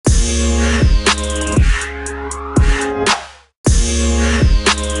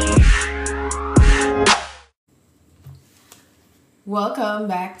Welcome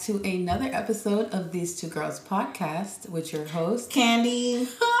back to another episode of These Two Girls podcast with your host, Candy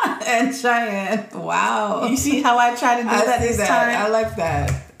and Cheyenne. Wow. You see how I try to do that this time? I like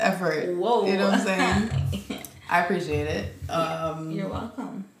that effort. Whoa. You know what I'm saying? I appreciate it. You're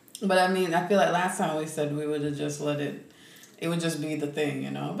welcome. But I mean, I feel like last time we said we would have just it would just be the thing,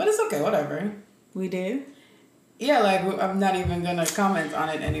 you know? But it's okay, whatever. We did? Yeah, like I'm not even going to comment on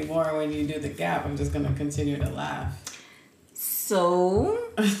it anymore when you do the gap. I'm just going to continue to laugh. So,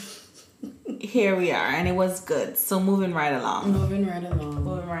 here we are, and it was good. So, moving right along. Moving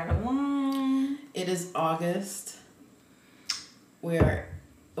right along. It is August. We are,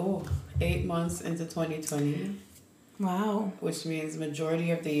 8 months into 2020. Wow. Which means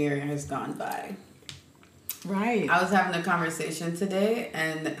majority of the year has gone by. Right. I was having a conversation today,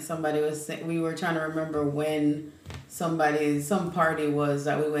 and somebody was saying, we were trying to remember when some party was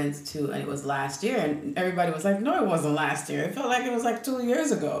that we went to, and it was last year, and everybody was like, no, it wasn't last year. It felt like it was like 2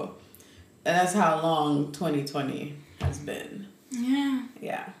 years ago. And that's how long 2020 has been. Yeah.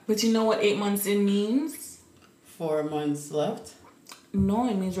 Yeah. But you know what 8 months in means? 4 months left? No,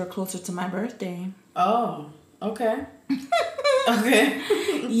 it means we're closer to my birthday. Oh, okay. Okay.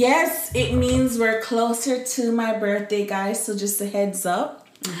 Yes, it means we're closer to my birthday, guys. So just a heads up.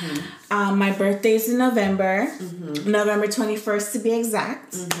 Mm-hmm. My birthday is in November. Mm-hmm. November 21st to be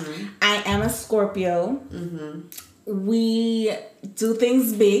exact. Mm-hmm. I am a Scorpio. Mm-hmm. We do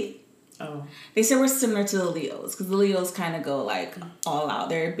things big. Oh. They say we're similar to the Leos because the Leos kind of go like all out.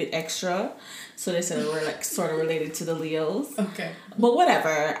 They're a bit extra. So they said we're like sort of related to the Leos. Okay. But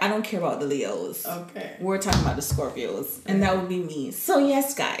whatever. I don't care about the Leos. Okay. We're talking about the Scorpios. And that would be me. So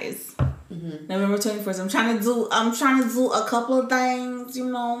yes, guys. Mm-hmm. November 21st. I'm trying to do a couple of things, you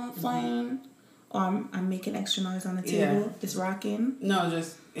know what I'm saying? Mm-hmm. I'm making extra noise on the table. Yeah. It's rocking. No,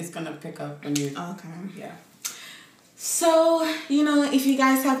 just it's gonna pick up when you Okay. Yeah. So, if you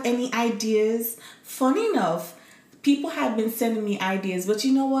guys have any ideas, funny enough, people have been sending me ideas, but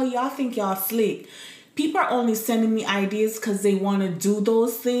you know what? Y'all think y'all slick. People are only sending me ideas because they want to do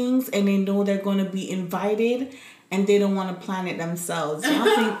those things and they know they're going to be invited and they don't want to plan it themselves.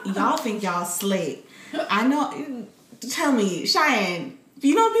 Y'all think y'all slick. I know. Tell me, Cheyenne,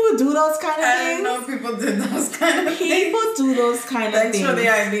 you know people do those kind of things? I didn't know people did those kind of things. People do those kind of things. Thanks for the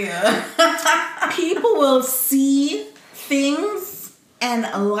idea. People will see things and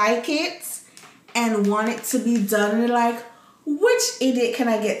like it and want it to be done. And they're like, which idiot can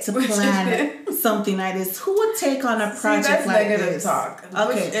I get to plan something like this? Who would take on a project like this? Talk. Okay.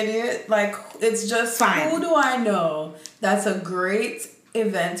 Which idiot? Like, it's just, fine. Who do I know that's a great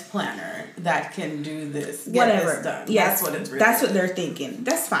event planner that can do this? Whatever. This done? Yes, that's what it's really That's what they're thinking.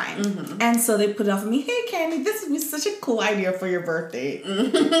 That's fine. Mm-hmm. And so they put it off of me, hey, Candy, this would be such a cool idea for your birthday.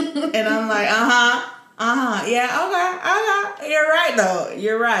 And I'm like, yeah, okay. You're right, though.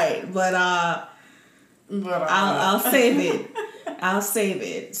 You're right. But I'll save it. I'll save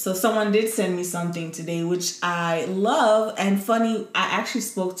it. So someone did send me something today, which I love. And funny, I actually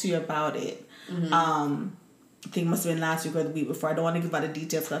spoke to you about it. Mm-hmm. I think it must have been last week or the week before. I don't want to give out the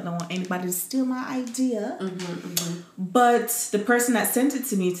details because I don't want anybody to steal my idea. Mm-hmm, mm-hmm. But the person that sent it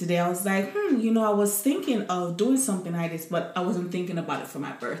to me today, I was like, I was thinking of doing something like this, but I wasn't thinking about it for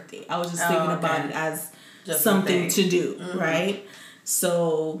my birthday. I was just thinking about it as just something to do, mm-hmm. right?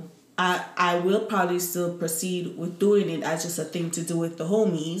 So I will probably still proceed with doing it as just a thing to do with the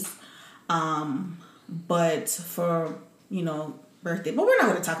homies. But for, birthday. But we're not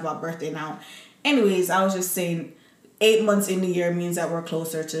going to talk about birthday now. Anyways, I was just saying 8 months in the year means that we're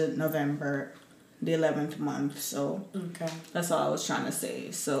closer to November, the 11th month. So that's all I was trying to say.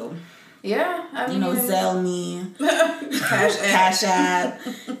 So, yeah, I mean, Zelle me, Cash App,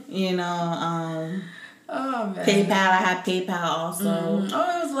 oh, man. PayPal. I had PayPal also. Mm-hmm.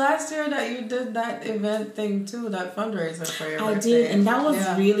 Oh, it was last year that you did that event thing too, that fundraiser for your birthday. I did, and that was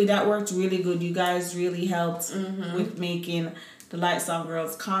that worked really good. You guys really helped with making the Lights On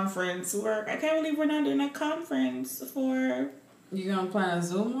Girls conference work. I can't believe we're not doing a conference for... You gonna plan a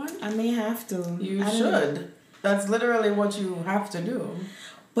Zoom one? I may have to. You should. That's literally what you have to do.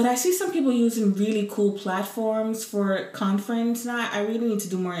 But I see some people using really cool platforms for conference now. I really need to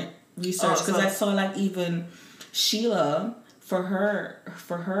do more research because I saw like even Sheila for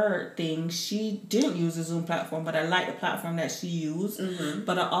her thing, she didn't use a Zoom platform, but I like the platform that she used. Mm-hmm.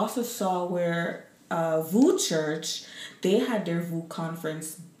 But I also saw where VU Church, they had their VU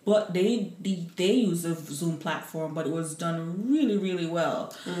conference, but they used a Zoom platform, but it was done really, really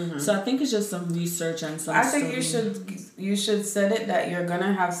well. Mm-hmm. So I think it's just some research and some. I think you should set it that you're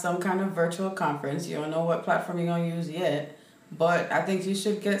gonna have some kind of virtual conference. You don't know what platform you're gonna use yet, But I think you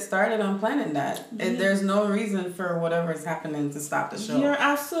should get started on planning that. There's no reason for whatever's happening to stop the show. You're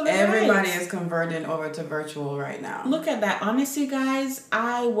absolutely Everybody right. is converting over to virtual right now. Look at that. Honestly, guys,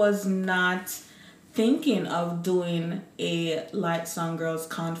 I was not thinking of doing a Light Song Girls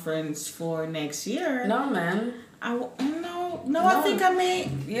conference for next year. No, man. I think I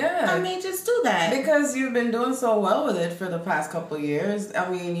may just do that. Because you've been doing so well with it for the past couple of years.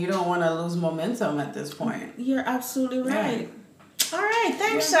 I mean, you don't want to lose momentum at this point. You're absolutely right. All right,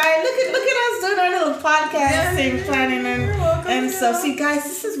 thanks, Shai. Look at us doing our little podcasting, planning, and stuff. See, guys,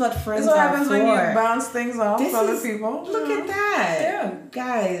 this is what friends are for. This is what happens when you bounce things off other people. Look at that. Yeah.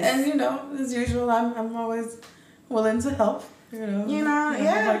 Guys. And, as usual, I'm always willing to help.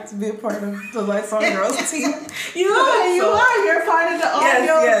 I'd like to be a part of the Light Song Girls team. You are. You're part of the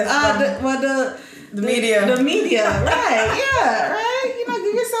audio. The media. The media, right? Yeah, right.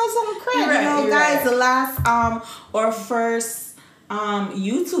 Give yourself some credit. Guys, the last or first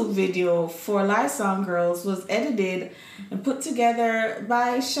YouTube video for Light Song Girls was edited and put together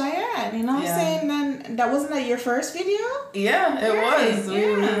by Cheyenne. You know what I'm saying? And wasn't that your first video? Yeah, it was.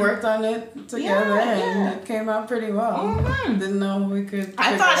 We worked on it together and it came out pretty well. Mm-hmm. Didn't know we could.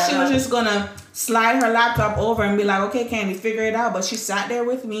 I thought she was just gonna slide her laptop over and be like, "Okay, Candy, figure it out." But she sat there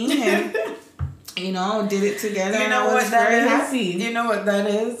with me and did it together. And I was very happy. You know what that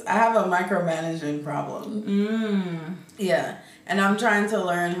is? I have a micromanaging problem. Yeah. And I'm trying to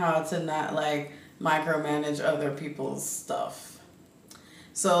learn how to not micromanage other people's stuff.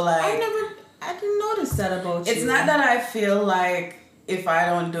 So I didn't notice that about you. It's not that I feel like if I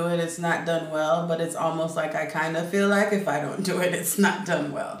don't do it, it's not done well, but it's almost like I kind of feel like if I don't do it, it's not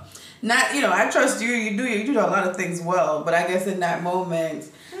done well. Not, I trust you. You do a lot of things well, but I guess in that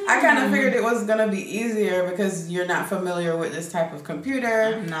moment, I kind of figured it was gonna be easier because you're not familiar with this type of computer.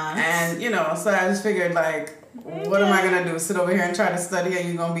 I'm not. And so I just figured what am I gonna do? Sit over here and try to study, and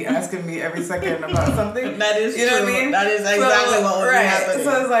you're gonna be asking me every second about something? That is true. What I mean? That is exactly what would be happening.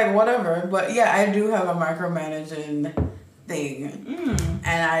 So it's whatever. But yeah, I do have a micromanaging thing,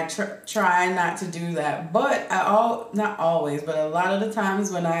 and I try not to do that. But not always, but a lot of the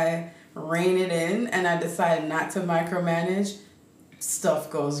times when I rein it in and I decide not to micromanage, stuff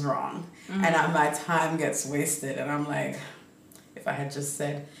goes wrong, and my time gets wasted, and I'm like, if I had just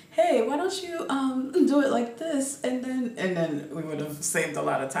said, "Hey, why don't you do it like this?" and then we would have saved a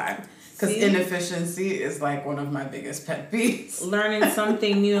lot of time. Because inefficiency is one of my biggest pet peeves. Learning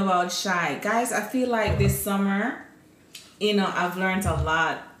something new about Shy. Guys, I feel like this summer, I've learned a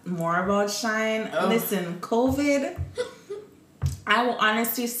lot more about Shine. Oh. Listen, COVID, I will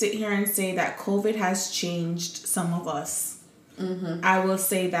honestly sit here and say that COVID has changed some of us. I will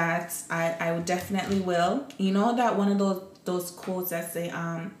say that. I would definitely will. You know that one of those quotes that say,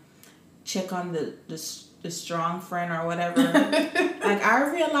 check on the strong friend or whatever.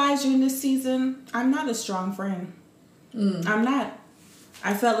 I realized during this season, I'm not a strong friend. I'm not.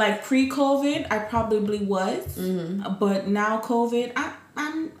 I felt like pre-COVID, I probably was, but now COVID,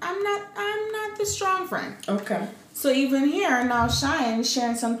 I'm not the strong friend. Okay. So even here now, sharing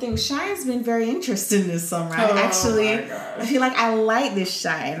something. Shine's been very interesting this summer. I feel like I like this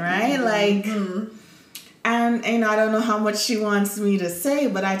Shine, right? And I don't know how much she wants me to say,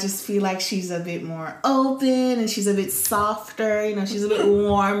 but I just feel like she's a bit more open and she's a bit softer, she's a bit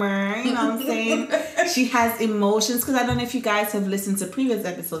warmer, what I'm saying? She has emotions, because I don't know if you guys have listened to previous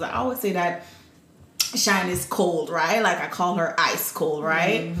episodes. I always say that Shine is cold, right? I call her ice cold,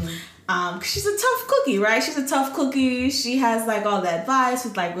 right? She's a tough cookie, right? She's a tough cookie. She has all the advice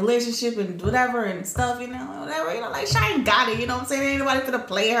with relationship and whatever and stuff, whatever, Shine got it, what I'm saying? Ain't nobody gonna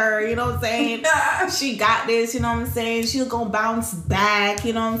play her, what I'm saying? She got this, what I'm saying? She'll go bounce back,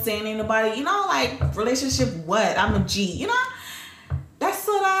 what I'm saying? Ain't nobody, relationship what? I'm a G, That's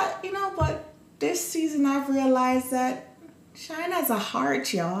what but this season I've realized that Shine has a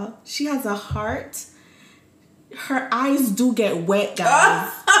heart, y'all. She has a heart. Her eyes do get wet,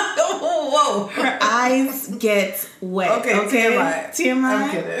 guys. Whoa. Her eyes get wet. Okay. TMI.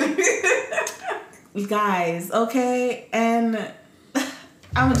 I'm kidding. Guys, okay? And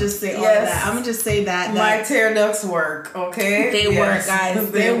I'm going to just say all that. I'm going to just say that. My tear ducts work, okay? They work,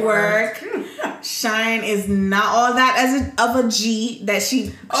 guys. They work. Shine is not all that of a G that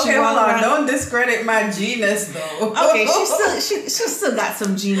she hold on. Don't discredit my G-ness, though. Okay, she still got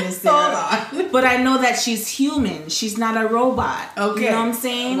some G-ness there. Hold on. But I know that she's human. She's not a robot. Okay. You know what I'm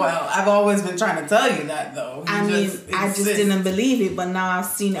saying? Well, I've always been trying to tell you that, though. I just didn't believe it, but now I've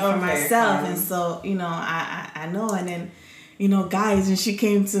seen it for myself. Fine. And so, I know. And then, guys, and she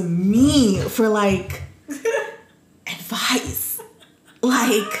came to me for, advice.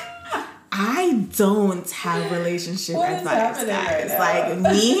 I don't have relationship advice, guys. Like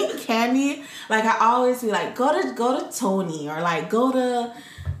me, Candy, like I always be like, go to Tony, or like go to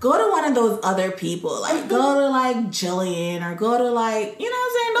one of those other people. Like go to like Jillian, or go to like, you know what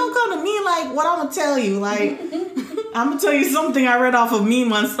I'm saying? Don't come to me like what I'm gonna tell you. Like I'm gonna tell you something I read off a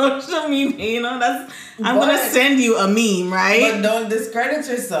meme on social media, you know, I'm gonna send you a meme, right? But don't discredit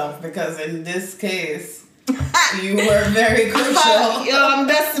yourself, because in this case you were very crucial. Yo, I'm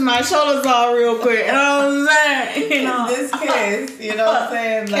dusting my shoulders all real quick. You know what I'm saying? You know, in this case, you know what I'm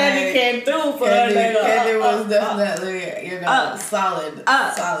saying? Like, Candy came through for Candy was definitely, you know, solid.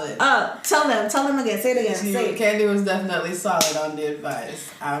 Tell them again. Say it again. Say it. Candy was definitely solid on the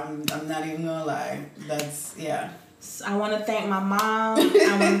advice. I'm not even gonna lie. That's, yeah. I want to thank my mom. I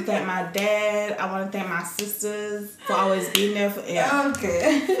want to thank my dad. I want to thank my sisters for always being there for. Yeah.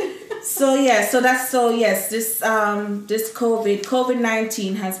 Okay. So yes, this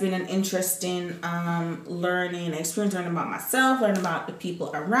COVID-19 has been an interesting learning experience, learning about myself, learning about the people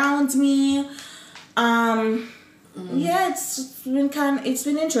around me. Yeah, it's been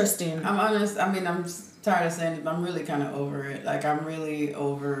interesting. I'm honest. I mean, I'm tired of saying it, but I'm really kind of over it. Like, I'm really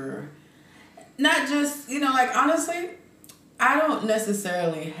over. Not just, you know, like, honestly, I don't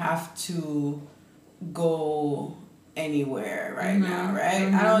necessarily have to go anywhere right now,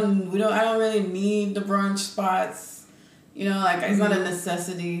 right? I don't really need the brunch spots, you know, like, it's not a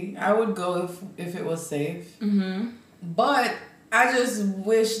necessity. I would go if it was safe, but I just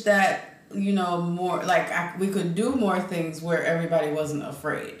wish that, you know, more, like, we could do more things where everybody wasn't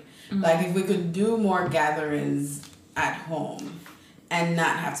afraid. Like, if we could do more gatherings at home and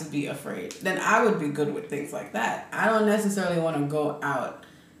not have to be afraid, then I would be good with things like that. I don't necessarily want to go out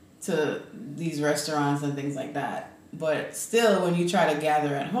to these restaurants and things like that. But still, when you try to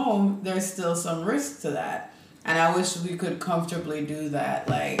gather at home, there's still some risk to that. And I wish we could comfortably do that,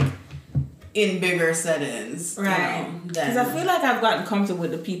 like, in bigger settings. Right. Because I feel like I've gotten comfortable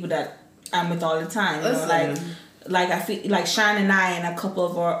with the people that I'm with all the time. You know? Like I feel like Sean and I and a couple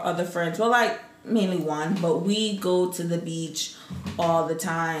of our other friends, well, like, mainly one, but we go to the beach all the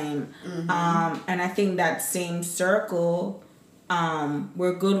time. And I think that same circle,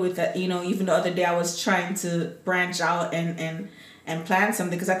 we're good with that. You know, even the other day I was trying to branch out and plan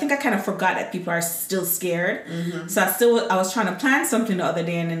something, because I think I kind of forgot that people are still scared. So I was trying to plan something the other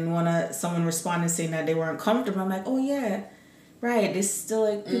day, and then someone responded saying that they weren't comfortable. I'm like, oh yeah, right. It's still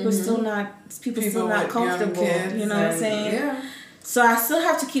like people still not comfortable. You know what I'm saying? Yeah. So I still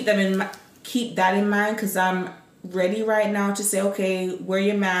have to keep that in mind, because I'm ready right now to say, okay, wear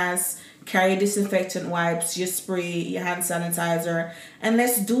your mask, carry disinfectant wipes, your spray, your hand sanitizer, and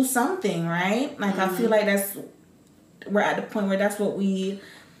let's do something, right? Like, I feel like we're at the point where that's what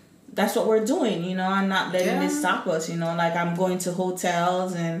we're doing, you know. I'm not letting this stop us, you know. Like, I'm going to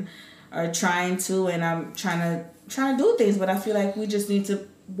hotels and I'm trying to do things, but I feel like we just need to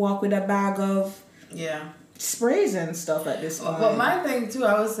walk with a bag of sprays and stuff at this point. But my thing too,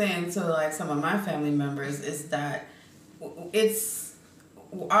 I was saying to like some of my family members, is that it's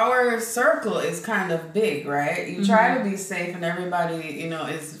our circle is kind of big, right? You try to be safe, and everybody, you know,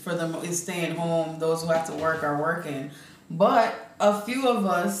 is staying home. Those who have to work are working, but a few of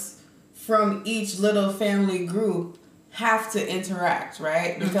us from each little family group have to interact,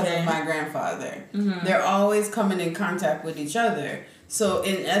 right? Because of my grandfather. They're always coming in contact with each other. So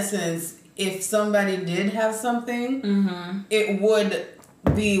in essence, if somebody did have something, it would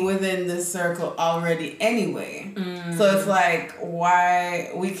be within this circle already anyway. So it's like,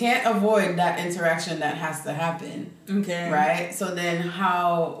 why we can't avoid that interaction that has to happen. Right? So then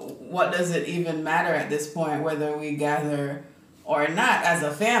what does it even matter at this point whether we gather or not as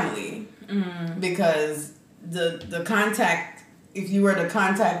a family? Because the contact, if you were to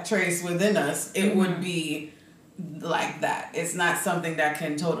contact trace within us, it would be like that. It's not something that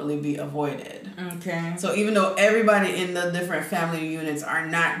can totally be avoided. So even though everybody in the different family units are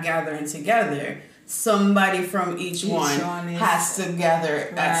not gathering together, somebody from each one has to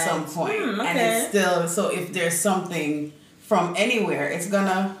gather at some point. And it's still, so if there's something from anywhere, it's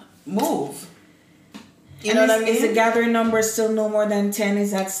gonna move. You know what I mean? Is the gathering number still no more than 10?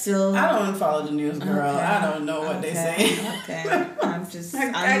 Is that still... I don't follow the news, girl. I don't know what they say. I'm just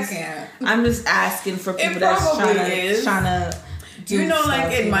can't. I'm just asking for people that's trying to do, you know, stuff,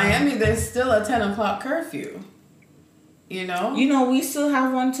 like in Miami, there's still a 10 o'clock curfew. You know? You know, we still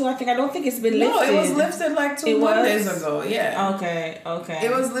have one too. I don't think it's been lifted. No, it was lifted like 2 Mondays ago. Yeah. Okay.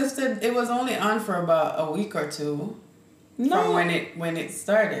 It was lifted. It was only on for about a week or two. From when it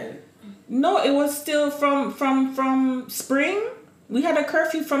started. No, it was still from spring. We had a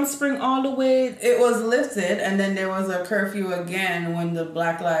curfew from spring all the way. It was lifted, and then there was a curfew again when the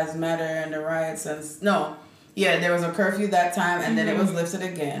Black Lives Matter and the riots there was a curfew that time, and then it was lifted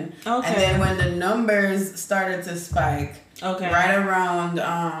again. Okay. And then when the numbers started to spike, right around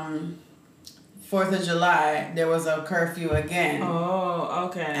 4th of July, there was a curfew again. Oh,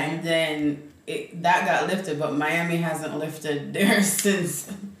 okay. And then that got lifted, but Miami hasn't lifted theirs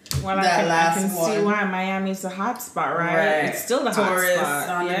since. Well, I can see why Miami's a hot spot, right? It's still the hot spot. Tourists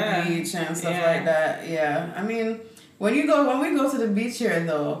on the beach and stuff like that. Yeah. I mean, when we go to the beach here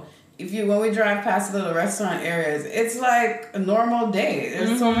though, when we drive past little restaurant areas, it's like a normal day.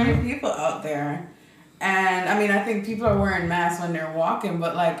 There's so many people out there. And I mean, I think people are wearing masks when they're walking,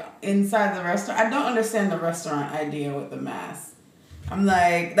 but like inside the restaurant, I don't understand the restaurant idea with the mask. I'm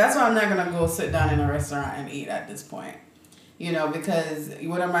like, that's why I'm not gonna go sit down in a restaurant and eat at this point. Because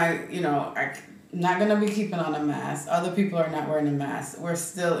what am I, I'm not going to be keeping on a mask. Other people are not wearing a mask. We're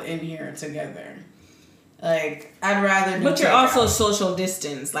still in here together. Like, I'd rather do But you're also social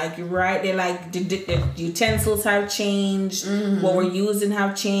distance. Like, you're right. They're like, the utensils have changed. Mm-hmm. What we're using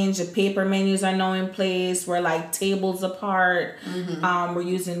have changed. The paper menus are now in place. We're like tables apart. Mm-hmm. We're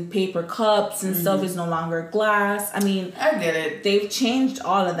using paper cups and stuff is no longer glass. I mean, I get it. They've changed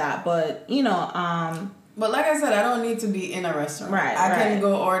all of that. But, But like I said, I don't need to be in a restaurant. Right. I can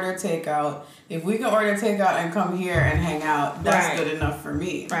go order takeout. If we can order takeout and come here and hang out, that's good enough for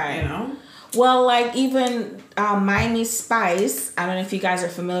me. Right. Well, like even Miami Spice, I don't know if you guys are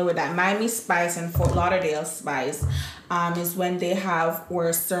familiar with that. Miami Spice and Fort Lauderdale Spice is when they have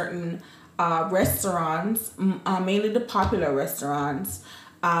where certain restaurants, mainly the popular restaurants,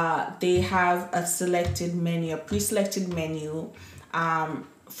 they have a pre-selected menu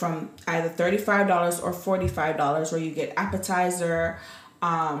from either $35 or $45 where you get appetizer,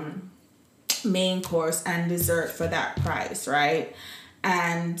 main course, and dessert for that price, right?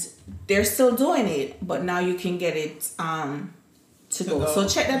 And they're still doing it, but now you can get it to go. So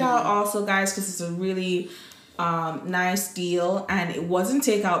check that out also, guys, because it's a really nice deal. And it wasn't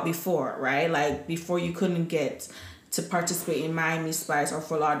takeout before, right? Like before you couldn't get to participate in Miami Spice or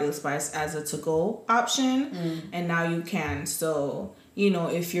Fort Lauderdale Spice as a to-go option. And now you can. So,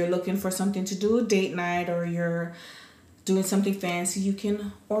 if you're looking for something to do, date night, or you're doing something fancy, you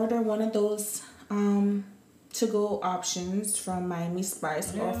can order one of those to-go options from Miami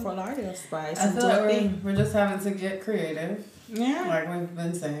Spice or Fort Lauderdale Spice. I feel like we're just having to get creative. Yeah. Like we've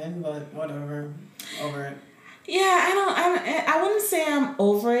been saying, but whatever. Over it. Yeah, I wouldn't say I'm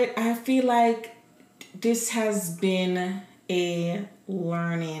over it. I feel like this has been a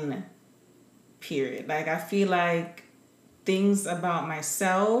learning period. Like, I feel like things about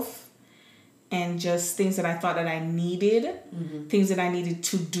myself and just things that I thought that I needed, things that I needed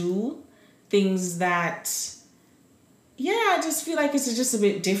to do, things that, I just feel like it's just a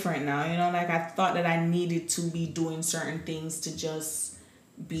bit different now. Like I thought that I needed to be doing certain things to just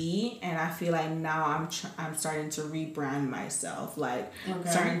be, and I feel like now I'm starting to rebrand myself, like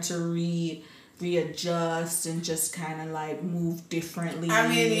starting to readjust and just kind of like move differently. I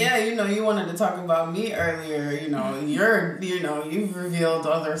mean, you wanted to talk about me earlier. You've revealed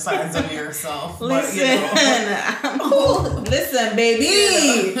other sides of yourself. Listen, listen,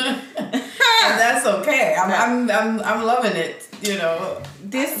 baby. And that's okay. I'm loving it.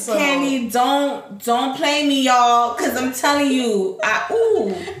 This Candy, don't play me, y'all, because I'm telling you,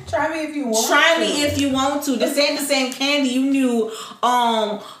 try me if you want. Try me if you want to. This ain't the same Candy you knew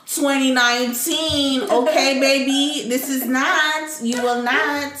 2019. Okay, baby, this is not. You will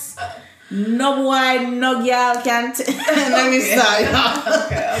not. No boy, no girl can't. Let me start, y'all.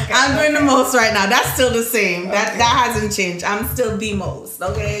 Okay. I'm doing the most right now. That's still the same. That hasn't changed. I'm still the most.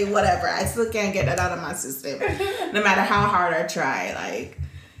 Okay, whatever. I still can't get that out of my system, no matter how hard I try. Like,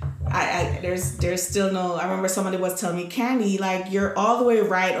 there's still no. I remember somebody was telling me, Candy, like you're all the way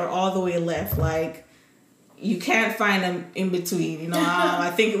right or all the way left. Like, you can't find them in between.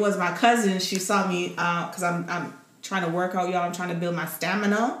 I think it was my cousin. She saw me because I'm trying to work out, y'all. I'm trying to build my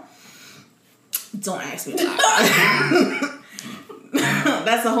stamina. Don't ask me why.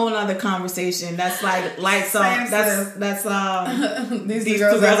 That's a whole nother conversation. That's like lights off. That's these two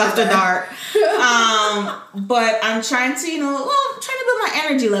girls after dark. But I'm trying to, I'm trying to build my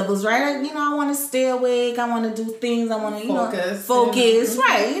energy levels, right? I want to stay awake. I want to do things. I want to, focus.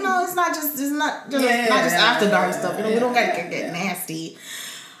 Right? It's not just after dark stuff. We don't gotta get nasty.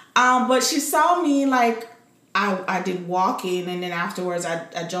 But she saw me like. I did walking, and then afterwards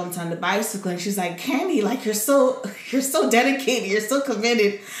I jumped on the bicycle, and she's like, Candy, like you're so dedicated, you're so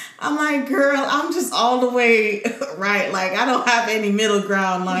committed. I'm like, girl, I'm just all the way right. Like I don't have any middle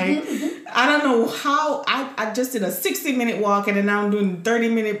ground. Like I don't know how I just did a 60-minute walk and then now I'm doing a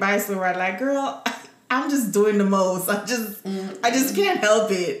 30-minute bicycle ride. Like, girl, I'm just doing the most. I just can't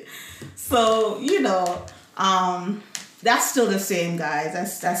help it. So, that's still the same, guys.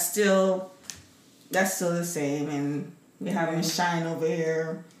 That's still the same. And we have Miss Shine over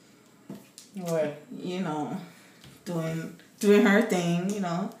here. What? Doing her thing,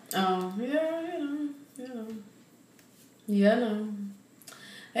 Oh, yeah.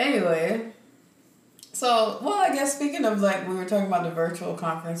 Anyway, so, well, I guess speaking of, like, we were talking about the virtual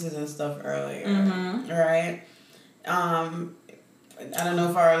conferences and stuff earlier, right? I don't know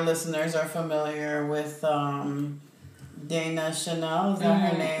if our listeners are familiar with Dana Chanel, is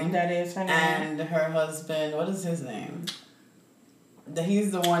that her name? That is her name. And her husband, what is his name?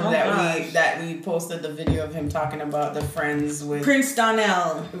 He's the one that we posted the video of him talking about the friends with Prince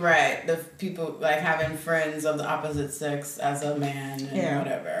Donnell. Right, the people like having friends of the opposite sex as a man and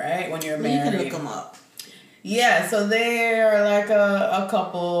whatever, right? When you're married, you can look them up. Yeah, so they are like a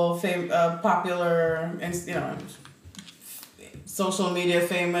couple, popular, social media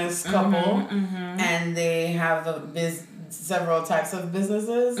famous couple, and they have several types of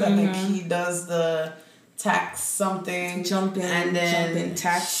businesses. I think he does the tax something, jumping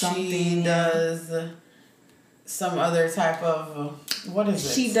tax something. She does some other type of what is it?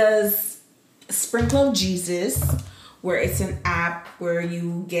 She does Sprinkle of Jesus, where it's an app where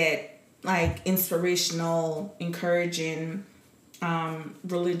you get like inspirational, encouraging,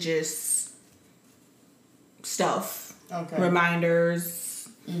 religious stuff, reminders,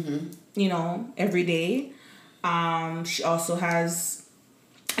 every day. She also has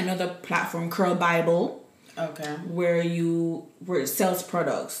another platform, Curl Bible. Okay. Where it sells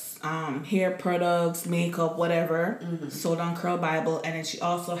products, hair products, makeup, whatever, sold on Curl Bible. And then she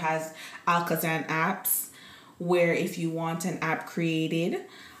also has Alkazan apps, where if you want an app created,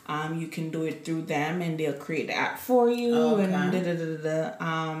 you can do it through them and they'll create the app for you. Okay. And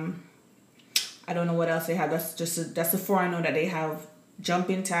I don't know what else they have. That's the four I know that they have: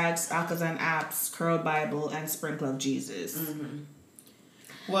 Jumping Tags, Alkazan apps, Curl Bible, and Sprinkle of Jesus.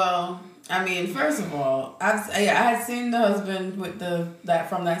 Well, I mean, first of all, I had seen the husband with that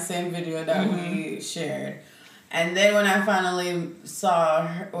from that same video that we shared, and then when I finally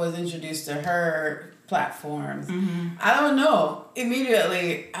was introduced to her platforms, I don't know.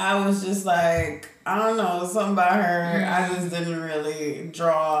 Immediately, I was just like, I don't know, something about her. I just didn't really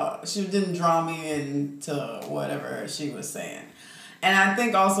she didn't draw me into whatever she was saying. And I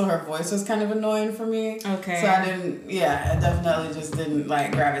think also her voice was kind of annoying for me. Okay. So I definitely just didn't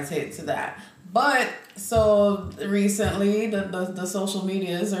like gravitate to that. But so recently the social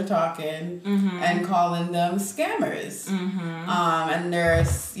medias are talking and calling them scammers. And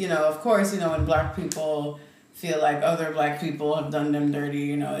there's, of course, when black people feel like other black people have done them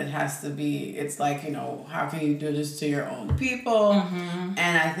dirty, it has to be, it's like, how can you do this to your own people? And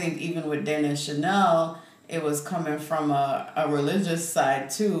I think even with Dana Chanel, it was coming from a religious side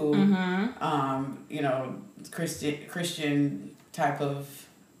too, Christian type of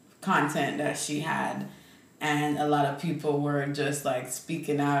content that she had, and a lot of people were just like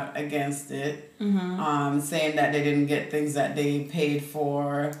speaking out against it, saying that they didn't get things that they paid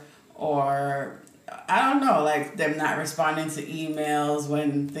for, or I don't know, like them not responding to emails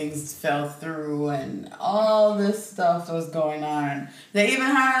when things fell through, and all this stuff was going on. They even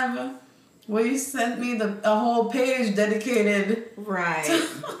have. Well, you sent me a whole page dedicated. Right.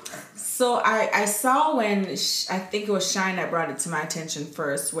 So I saw when, I think it was Shine that brought it to my attention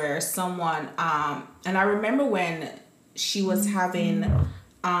first, where someone, and I remember when she was having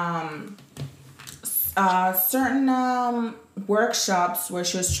certain workshops where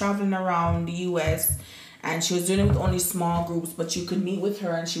she was traveling around the U.S. and she was doing it with only small groups, but you could meet with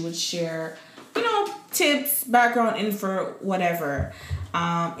her and she would share, tips, background info, whatever.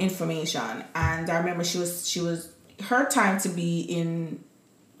 Information. And I remember she was her time to be in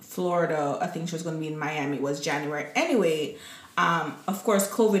Florida, I think she was going to be in Miami, was January. Anyway, of course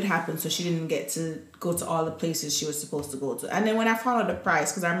COVID happened, so she didn't get to go to all the places she was supposed to go to. And then when I found out the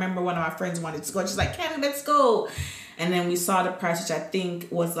price, because I remember one of my friends wanted to go, she's like, Kenny, let's go. And then we saw the price, which I think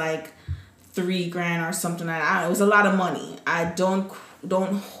was like $3,000 or something like that. It was a lot of money. I don't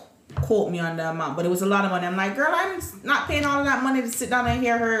quote me on the amount, but it was a lot of money. I'm like, girl, I'm not paying all of that money to sit down and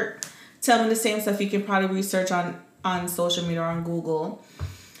hear her tell me the same stuff you can probably research on social media or on Google.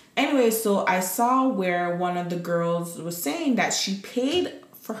 Anyway, so I saw where one of the girls was saying that she paid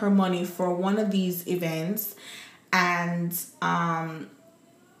for her money for one of these events, and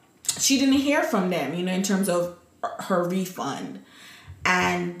she didn't hear from them, in terms of her refund.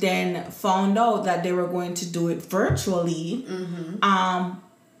 And then found out that they were going to do it virtually.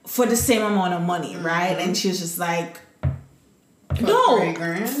 for the same amount of money, right? And she was just like, For no,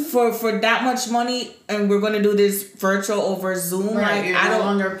 $3,000? for that much money, and we're gonna do this virtual over Zoom. Right, Like, you're I no don't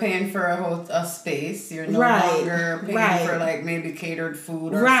longer paying for a space. You're no Right, longer paying right. for like maybe catered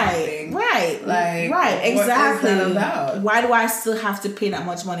food or right, something. right, Like, right, exactly. What is that about? Why do I still have to pay that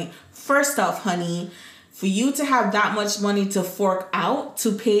much money? First off, honey, for you to have that much money to fork out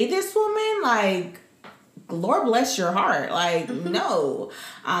to pay this woman, like, Lord bless your heart. Like, no.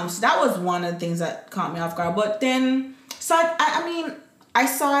 So that was one of the things that caught me off guard. But then, so I mean, I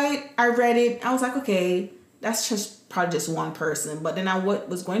saw it, I read it, I was like, okay, that's just probably just one person. But then I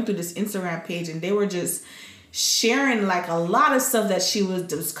was going through this Instagram page, and they were just sharing like a lot of stuff that she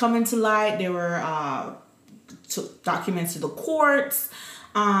was coming to light. There were documents to the courts.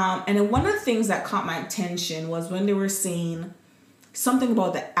 And then one of the things that caught my attention was when they were saying something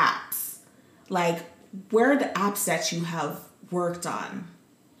about the apps. Like, where are the apps that you have worked on?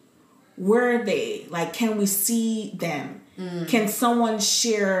 Where are they? Like, can we see them? Can someone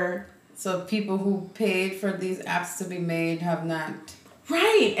share? So people who paid for these apps to be made have not.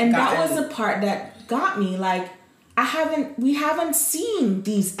 Right. And that was the part that got me. Like, we haven't seen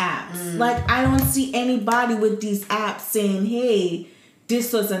these apps. Like, I don't see anybody with these apps saying, hey,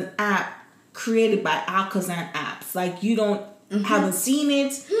 this was an app created by Alakazam apps. Like, you don't haven't seen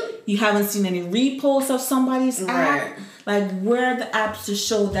it. You haven't seen any reposts of somebody's app. Like, where are the apps to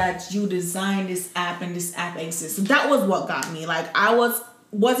show that you designed this app and this app exists? So that was what got me. Like, I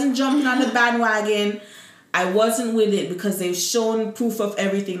wasn't jumping on the bandwagon. I wasn't with it because they've shown proof of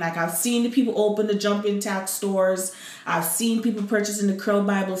everything. Like, I've seen the people open the jumping tax stores. I've seen people purchasing the Curl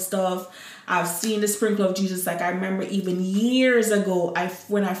Bible stuff. I've seen the Sprinkle of Jesus. Like, I remember even years ago,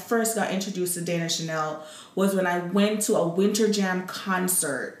 when I first got introduced to Dana Chanel, was when I went to a Winter Jam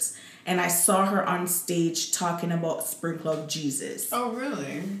concert and I saw her on stage talking about Sprinkle of Jesus. Oh,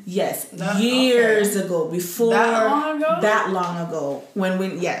 really? Yes. Years ago. Before that long ago? That long ago.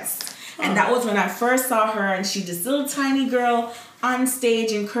 Yes. And that was when I first saw her, and she, this little tiny girl on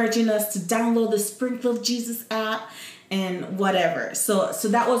stage encouraging us to download the Sprinkle of Jesus app and whatever. So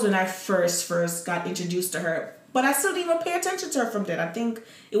that was when I first got introduced to her. But I still didn't even pay attention to her from then. I think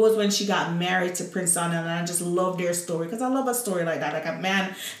it was when she got married to Prince Daniel, and I just love their story because I love a story like that, like a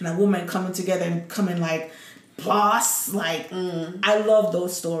man and a woman coming together and coming like boss. Like, I love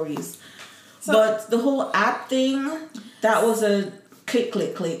those stories. But the whole app thing, that was a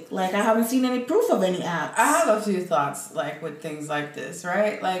click. Like, I haven't seen any proof of any apps. I have a few thoughts, like, with things like this,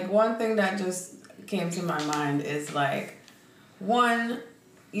 right? Like, one thing that just came to my mind is, like, one,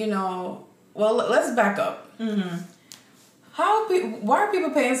 well, let's back up. Why are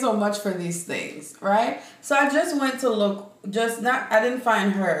people paying so much for these things, right? So I just went to look, I didn't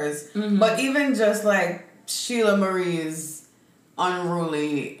find hers, but even just, like, Sheila Marie's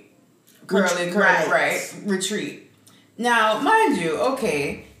unruly, curly, retreat. Now, mind you,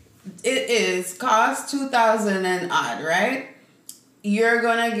 okay, it costs $2,000 and odd, right? You're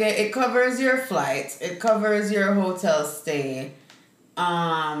gonna get, it covers your flight, it covers your hotel stay,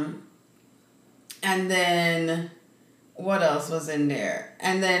 and then what else was in there?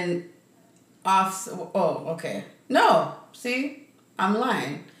 And then no, see, I'm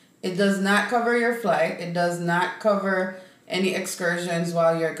lying. It does not cover your flight. It does not cover any excursions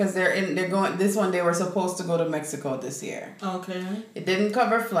because they were supposed to go to Mexico this year. Okay. It didn't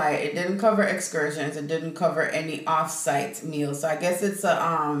cover flight. It didn't cover excursions. It didn't cover any off-site meals. So I guess it's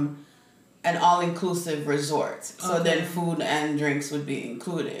an all-inclusive resort. So then food and drinks would be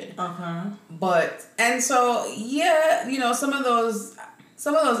included. And so, yeah, some of those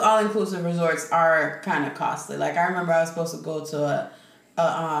all-inclusive resorts are kind of costly. Like, I remember I was supposed to go to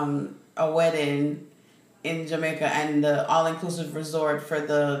a wedding in Jamaica, and the all-inclusive resort for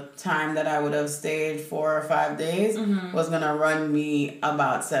the time that I would have stayed 4 or 5 days was going to run me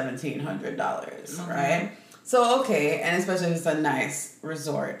about $1,700, right? So, okay, and especially if it's a nice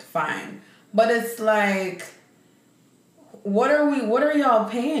resort, fine. But it's like, what are y'all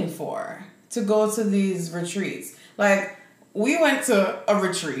paying for to go to these retreats? Like, we went to a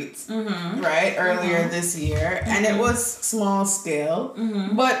retreat, right, earlier this year, and it was small scale,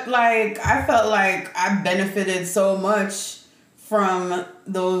 but, like, I felt like I benefited so much from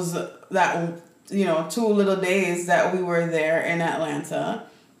those, 2 little days that we were there in Atlanta.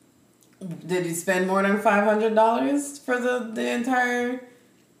 Did you spend more than $500 for the entire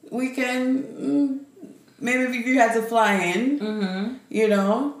weekend? Maybe if you had to fly in,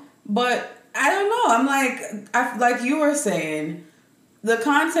 but I don't know. I'm like you were saying, the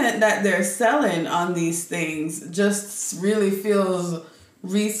content that they're selling on these things just really feels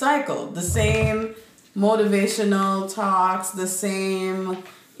recycled. The same motivational talks, the same,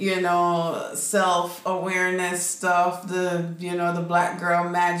 self-awareness stuff, the black girl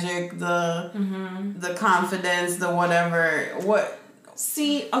magic, the confidence, the whatever. What?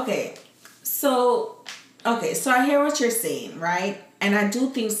 See, so I hear what you're saying, right? And I do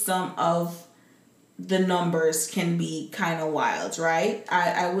think some of the numbers can be kind of wild, right?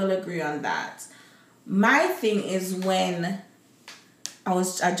 I will agree on that. My thing is when I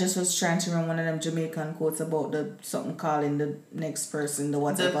just was trying to run one of them Jamaican quotes about the something calling the next person the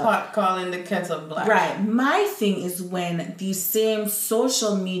whatever. The pot calling the kettle black. Right. My thing is when these same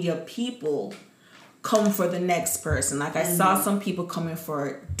social media people come for the next person. Like I saw some people coming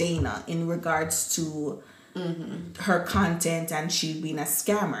for Dana in regards to her content and she being a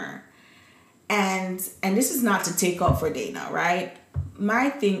scammer. And this is not to take up for Dana, right? My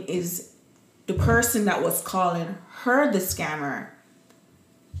thing is the person that was calling her the scammer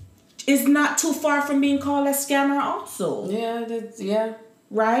is not too far from being called a scammer also. Yeah.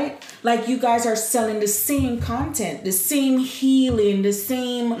 Right? Like you guys are selling the same content, the same healing, the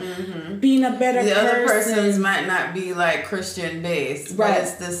same being a better person. The other persons might not be like Christian based, right? But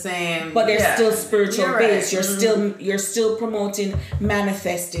it's the same. But they're still spiritual based. Right. You're still promoting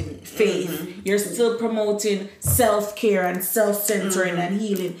manifesting faith. You're still promoting self-care and self-centering and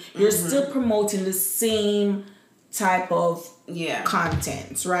healing. You're still promoting the same type of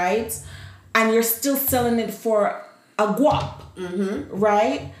content, right? And you're still selling it for a guap.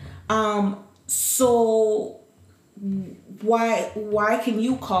 Right? So why can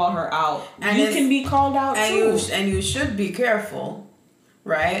you call her out? And you can be called out too. And you should be careful,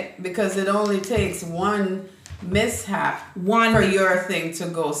 right? Because it only takes one mishap for your thing to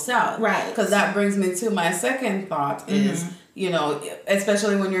go south. Right. Because that brings me to my second thought is,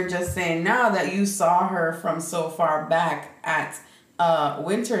 especially when you're just saying now that you saw her from so far back at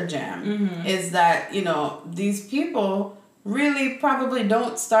Winter Jam, is that, these people really probably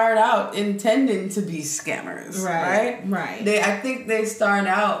don't start out intending to be scammers, right? I think they start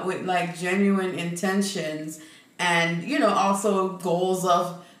out with like genuine intentions and, also goals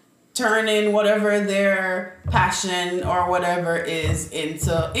of turning whatever their passion or whatever is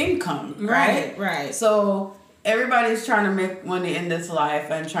into income, right? Right. So everybody's trying to make money in this life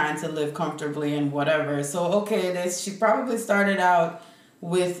and trying to live comfortably and whatever. So, she probably started out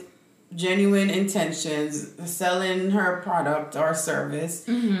with genuine intentions, selling her product or service,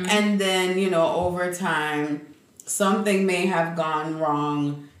 and then over time something may have gone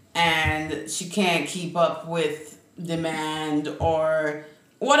wrong and she can't keep up with demand or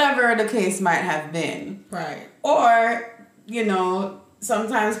whatever the case might have been, right? Or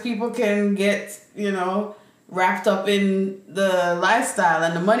sometimes people can get wrapped up in the lifestyle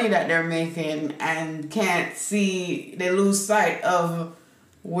and the money that they're making and they lose sight of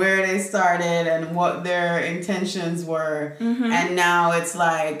where they started and what their intentions were. And now it's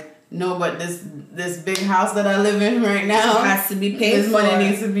like, no, but this big house that I live in right now has to be paid. This money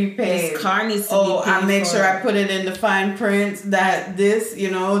needs to be paid. This car needs to be paid. I make sure I put it in the fine print that this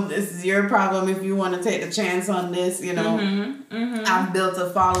is your problem if you want to take the chance on this, I've built a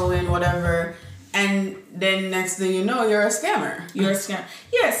following, whatever. And then next thing you know, you're a scammer. You're a scammer.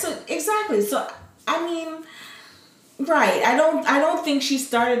 Yeah, so exactly. So I mean, right. I don't think she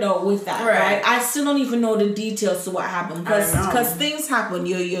started out with that. Right. I still don't even know the details to what happened because things happen.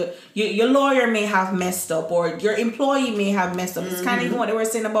 Your lawyer may have messed up or your employee may have messed up. It's kind of even what they were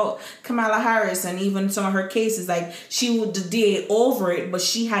saying about Kamala Harris and even some of her cases. Like she would DA over it, but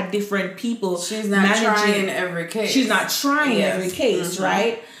she had different people. She's not trying every case. She's not trying every case,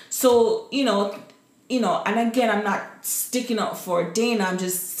 right? So and again, I'm not sticking up for Dana. I'm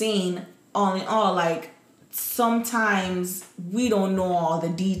just saying, all in all, like, sometimes we don't know all the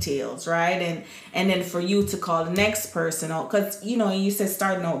details, right? And then for you to call the next person out, because you said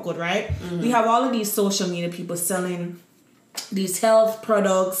starting out good, right? We have all of these social media people selling these health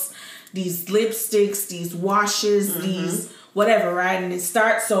products, these lipsticks, these washes, these whatever, right? And it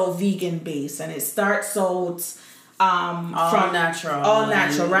starts out vegan based and it starts out all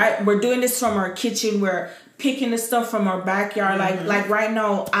natural, right? We're doing this from our kitchen. We're picking the stuff from our backyard. Like right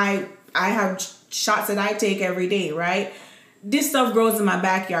now, I have shots that I take every day, right? This stuff grows in my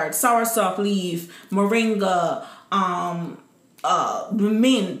backyard. Soursop leaf, moringa,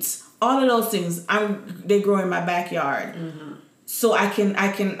 mint, all of those things. They grow in my backyard. So I can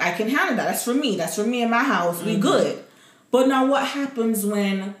handle that. That's for me. That's for me in my house. We good. But now what happens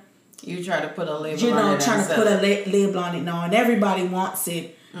when you try to put a label on it? Trying to put a label on it now and everybody wants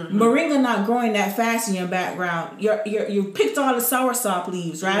it. Moringa not growing that fast in your background. You picked all the soursop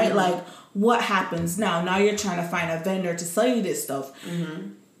leaves, right? Like, what happens now? Now you're trying to find a vendor to sell you this stuff.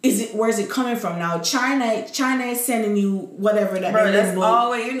 where's it coming from now? China is sending you whatever that. Bro, that's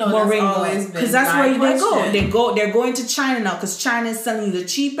always that's always been, because that's where they go. They're going to China now because China is selling you the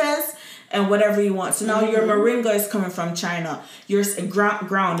cheapest and whatever you want. So now your moringa is coming from China. You're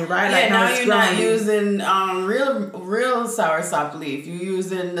grounded, right? Yeah, like now you're not using real soursop leaf. You're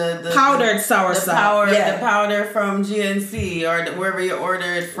using the powdered soursop. The powder from GNC or wherever you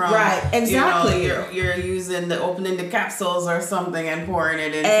order it from. Right, exactly. You're using opening the capsules or something and pouring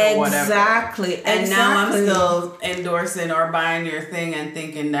it into whatever. Exactly. And now I'm still endorsing or buying your thing and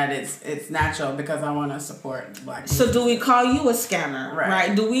thinking that it's natural because I want to support Black people. So do we call you a scammer?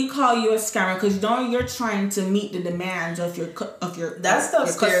 Right? Do we call you a scammer because you're trying to meet the demands of your that stuff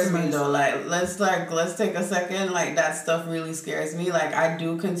scares me though. Like let's take a second. Like that stuff really scares me. Like I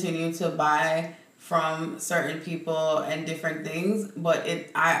do continue to buy from certain people and different things, but it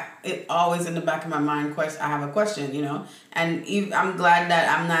always in the back of my mind I have a question, and I'm glad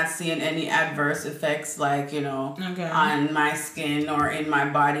that I'm not seeing any adverse effects like on my skin or in my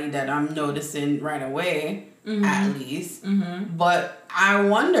body that I'm noticing right away. Mm-hmm. At least. Mm-hmm. But I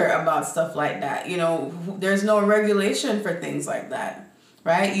wonder about stuff like that. There's no regulation for things like that,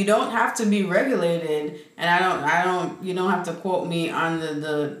 right? You don't have to be regulated, and you don't have to quote me on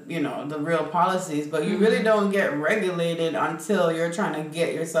the real policies, but you really don't get regulated until you're trying to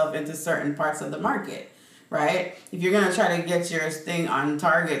get yourself into certain parts of the market, right? If you're going to try to get your thing on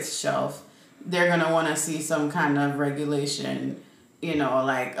Target's shelf, they're going to want to see some kind of regulation,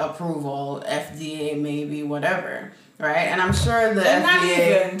 like approval, FDA, maybe, whatever, right? And I'm sure the FDA... Not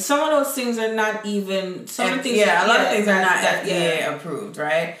even. Some of those things are not even... a lot of things are not FDA approved,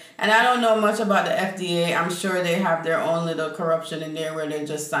 right? And I don't know much about the FDA. I'm sure they have their own little corruption in there where they're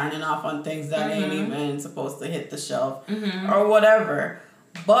just signing off on things that ain't even supposed to hit the shelf or whatever.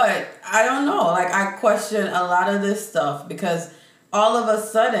 But I don't know. Like, I question a lot of this stuff because all of a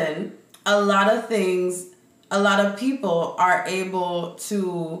sudden, a lot of people are able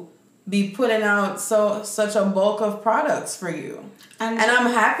to be putting out such a bulk of products for you. And I'm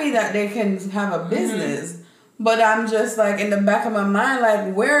happy that they can have a business, but I'm just like in the back of my mind,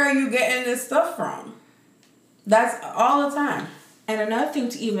 like, where are you getting this stuff from? That's all the time. And another thing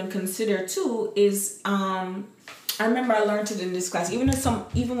to even consider too is, I remember I learned it in this class, even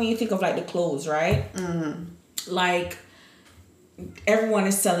when you think of like the clothes, right? Mm-hmm. Like, everyone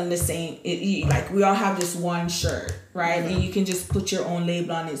is selling the same. Like we all have this one shirt, right? Mm-hmm. And you can just put your own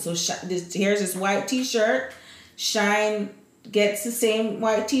label on it. So here's this white T-shirt. Shine gets the same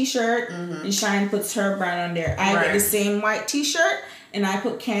white T-shirt, and Shine puts her brand on there. I get the same white T-shirt, and I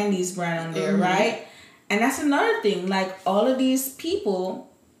put Candy's brand on there, right? And that's another thing. Like all of these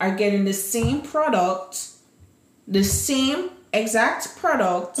people are getting the same product, the same exact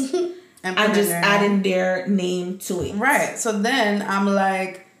product. And just adding their name to it. Right. So then I'm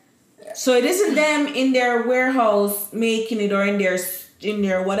like... So it isn't them in their warehouse making it or in their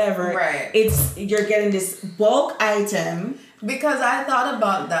whatever. Right. It's you're getting this bulk item. Because I thought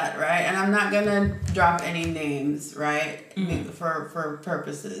about that, right? And I'm not going to drop any names, right? For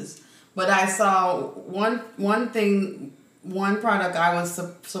purposes. But I saw one product I was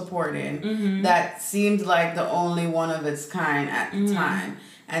supporting that seemed like the only one of its kind at the time.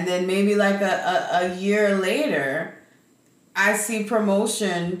 And then maybe like a year later, I see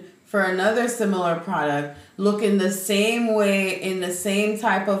promotion for another similar product looking the same way in the same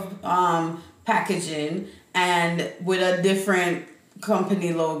type of packaging and with a different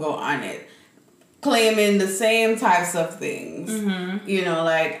company logo on it, claiming the same types of things,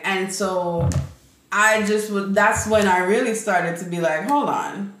 and so that's when I really started to be like, hold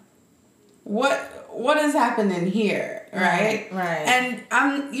on, what is happening here? Right. And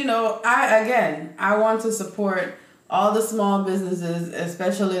I want to support all the small businesses,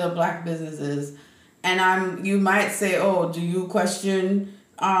 especially the Black businesses. And you might say, oh, do you question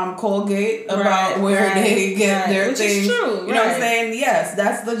Colgate about where they get their Which things? Is true. You know what I'm saying? Yes,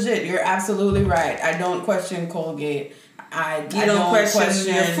 that's legit. You're absolutely right. I don't question Colgate. I don't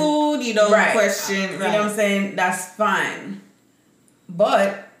question your food. You don't question. You know what I'm saying? That's fine.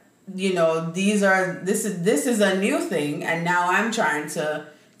 But this is a new thing, and now I'm trying to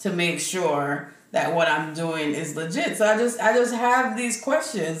make sure that what I'm doing is legit. So I just have these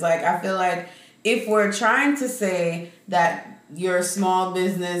questions. Like, I feel like if we're trying to say that you're a small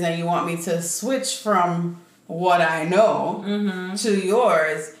business and you want me to switch from what I know to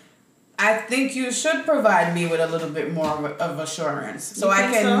yours, I think you should provide me with a little bit more of assurance so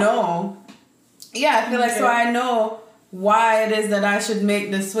I can know. Yeah, I feel like so I know why it is that I should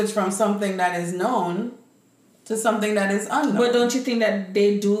make the switch from something that is known to something that is unknown. But don't you think that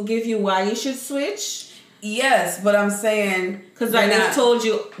they do give you why you should switch? Yes, but I'm saying because like they've told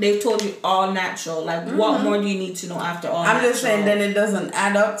you all natural. Like what more do you need to know after all? I'm just saying then it doesn't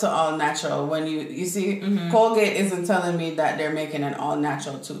add up to all natural when you see Colgate isn't telling me that they're making an all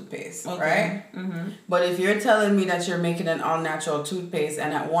natural toothpaste, right? But if you're telling me that you're making an all natural toothpaste,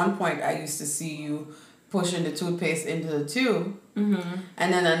 and at one point I used to see you pushing the toothpaste into the tube, and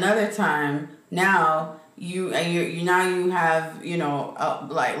then another time now you have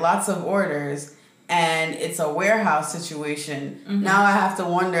like lots of orders. And it's a warehouse situation. Now I have to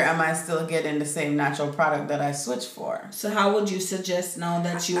wonder, am I still getting the same natural product that I switched for? So how would you suggest now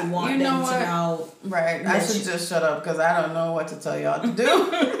that you want them to now... Right. I should just shut up because I don't know what to tell y'all to do.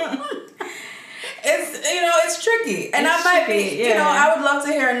 It's tricky. And I might be, I would love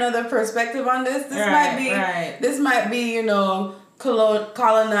to hear another perspective on this. This might be,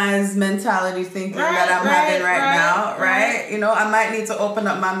 colonized mentality thinking that I'm having right now, right? I might need to open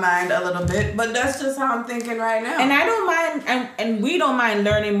up my mind a little bit, but that's just how I'm thinking right now. And I don't mind, and we don't mind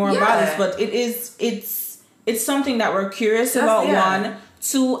learning more about this, but it's something that we're curious about. One,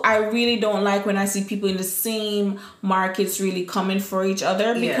 two, I really don't like when I see people in the same markets really coming for each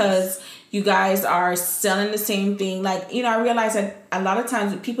other because you guys are selling the same thing. Like, I realize that a lot of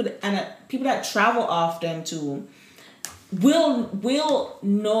times with people that travel often too, will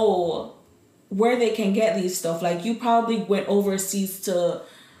know where they can get these stuff. Like you probably went overseas to,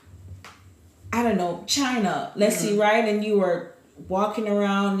 I don't know, China, let's see, right? And you were walking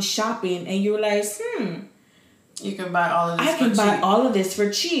around shopping and you were like, you can buy all of this. I can buy all of this for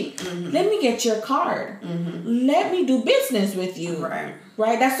cheap. Let me get your card. Let me do business with you.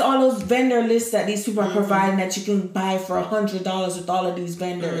 Right? That's all those vendor lists that these people are providing that you can buy for $100 with all of these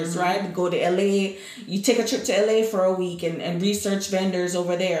vendors, right? Go to LA. You take a trip to LA for a week and research vendors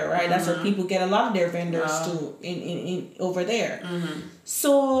over there, right? That's where people get a lot of their vendors too in over there.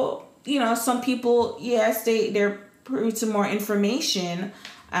 So, some people, yes, they're privy to more information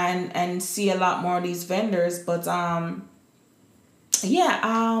and see a lot more of these vendors, but to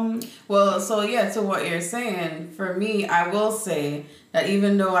what you're saying, for me, I will say that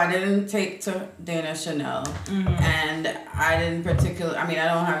even though I didn't take to Dana Chanel and I didn't I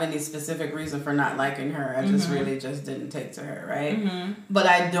don't have any specific reason for not liking her. I just really just didn't take to her, right? But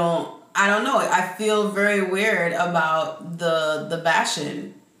I don't know. I feel very weird about the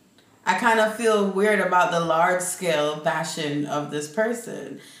bashing. I kind of feel weird about the large scale bashing of this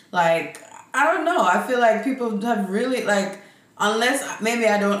person. Like, I don't know. I feel like people have really unless maybe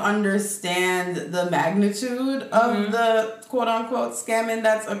I don't understand the magnitude of the quote unquote scamming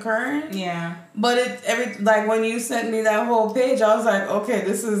that's occurring. Yeah. But when you sent me that whole page, I was like, okay,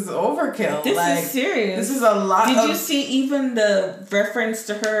 this is overkill. This is serious. This is a lot. Did you see even the reference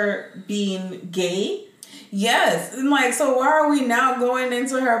to her being gay? Yes. I'm so why are we now going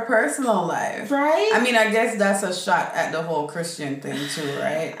into her personal life? Right? I mean, I guess that's a shot at the whole Christian thing too,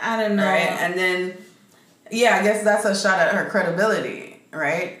 right? I don't know. Right? And then, I guess that's a shot at her credibility,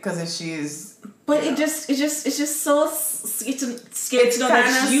 right? Because if she's... But it's just so scary to know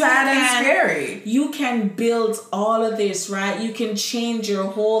that you sad and scary. You can build all of this, right? You can change your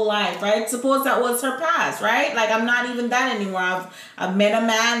whole life, right? Suppose that was her past, right? Like, I'm not even that anymore. I've met a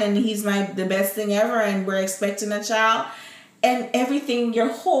man and he's the best thing ever and we're expecting a child. And everything,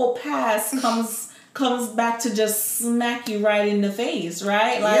 your whole past comes back to just smack you right in the face,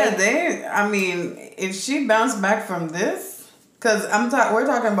 right? Like, if she bounced back from this, because we're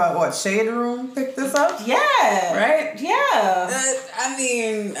talking about what, Shade Room picked this up? Yeah. Right? Yeah. I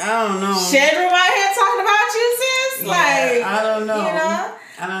don't know. Shade Room out here talking about you, sis? Yeah, I don't know.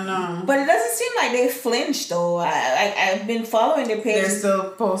 I don't know. But it doesn't seem like they flinched, though. I've been following their page. They're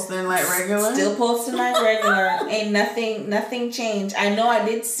still posting like regular? Still posting like regular. Ain't nothing changed. I know I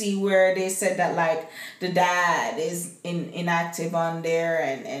did see where they said that, like, the dad is inactive on there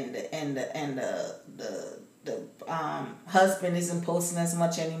and the husband isn't posting as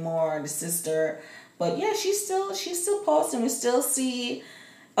much anymore, the sister. But yeah, she's still posting. We still see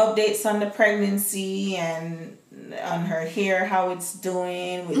updates on the pregnancy and on her hair, how it's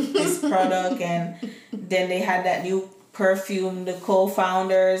doing with this product. And then they had that new perfume, the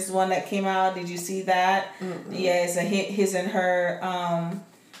co-founders one that came out. Did you see that? Mm-hmm. Yeah, it's his and her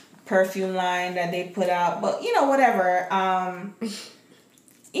perfume line that they put out. But whatever.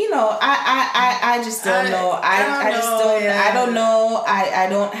 I just don't know. I don't know. I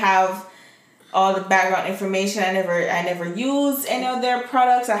don't have all the background information. I never use any of their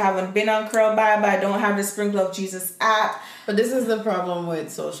products. I haven't been on Curl By, but I don't have the Sprinkle of Jesus app. But this is the problem with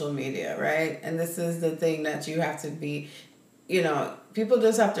social media, right? And this is the thing that you have to be, people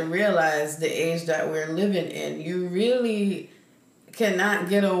just have to realize the age that we're living in. You really cannot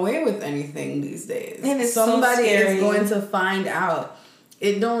get away with anything these days. And it's somebody so scary. is going to find out.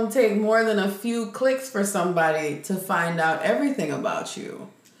 It don't take more than a few clicks for somebody to find out everything about you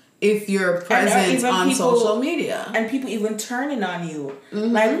if you're present on social media. And people even turning on you.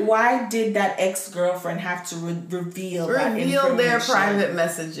 Like, why did that ex-girlfriend have to reveal that information? Their private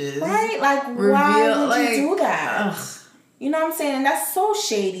messages? Right? Like, why would you do that? You know what I'm saying? And that's so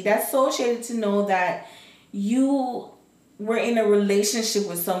shady. That's so shady to know that you were in a relationship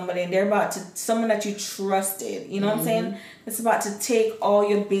with somebody and they're about to, someone that you trusted, you know what I'm saying? It's about to take all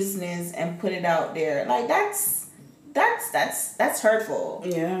your business and put it out there. Like, that's hurtful.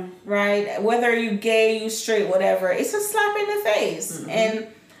 Yeah. Right? Whether you gay, you straight, whatever, it's a slap in the face. And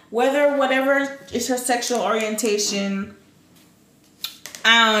whatever is her sexual orientation,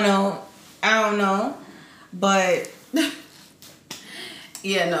 I don't know. But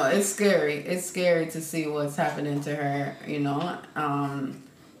yeah, no, it's scary. It's scary to see what's happening to her, you know.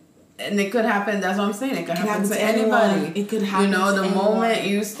 And it could happen, that's what I'm saying. It could happen to anybody. It could happen to anyone. You know, the anyone. moment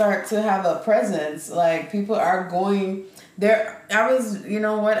you start to have a presence, like, people are going there. I was, you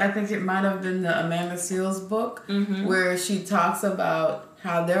know what, I think it might have been the Amanda Seales book where she talks about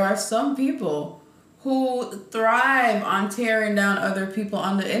how there are some people who thrive on tearing down other people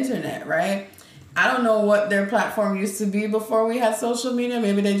on the internet, right? I don't know what their platform used to be before we had social media.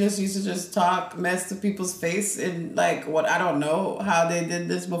 Maybe they just used to just talk mess to people's face and like what, I don't know how they did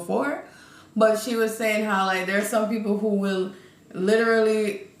this before. But she was saying how like there's some people who will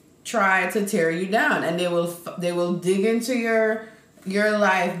literally try to tear you down and they will dig into your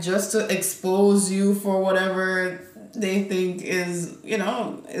life just to expose you for whatever they think is, you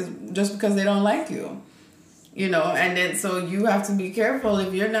know, is just because they don't like you. You know, and then so you have to be careful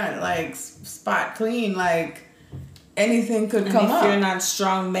if you're not like spot clean, like anything could come up. If you're not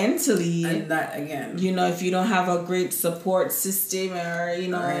strong mentally, and that again, you know, if you don't have a great support system, or you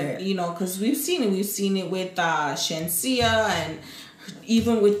know, right. you know, because we've seen it with Shensia and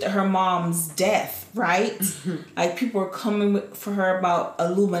even with her mom's death, right? Like people were coming for her about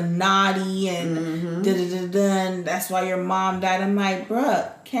Illuminati and and that's why your mom died. I'm like, bruh,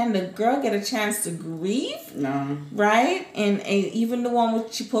 can the girl get a chance to grieve? No. Right? And even the one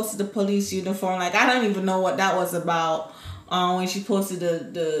with she posted the police uniform, like I don't even know what that was about. When she posted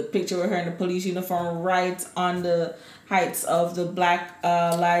the picture with her in the police uniform right on the heights of the Black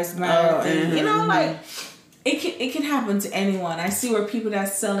Lives Matter thing. You know, like it can happen to anyone. I see where people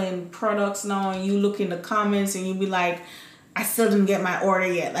that's selling products now and you look in the comments and you be like, I still didn't get my order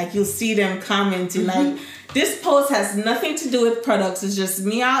yet. Like you'll see them commenting like, this post has nothing to do with products. It's just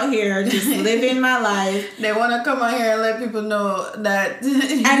me out here just living my life. They want to come on here and let people know that.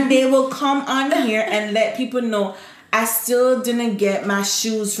 And they will come on here and let people know, I still didn't get my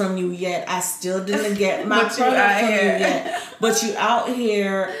shoes from you yet. I still didn't get my product from you yet. But you out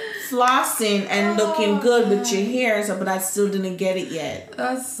here flossing and looking good with your hair, so but I still didn't get it yet.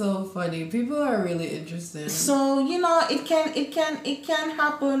 That's so funny. People are really interesting. So you know, it can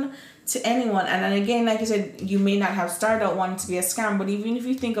happen to anyone. And then again, like you said, you may not have started out wanting to be a scam, but even if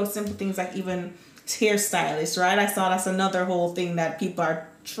you think of simple things like even hairstylists, right? I saw that's another whole thing that people are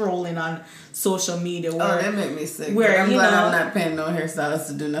trolling on social media. Where, that make me sick. Where I'm glad I'm not paying no hairstylist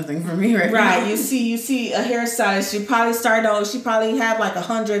to do nothing for me right now. You see a hairstylist, she probably started out, she probably had like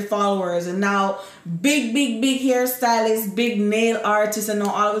 100 followers, and now big hairstylist, big nail artist, and now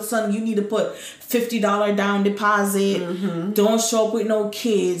all of a sudden you need to put $50 down deposit. Don't show up with no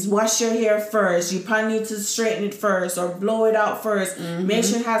kids. Wash your hair first. You probably need to straighten it first or blow it out first. Make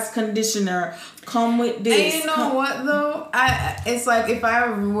sure it has conditioner. Come with this. And you know what though? It's like if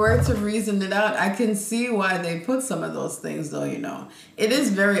I were to reason it out, I can see why they put some of those things though, you know. It is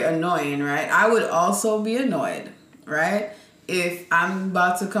very annoying, right? I would also be annoyed, right? If I'm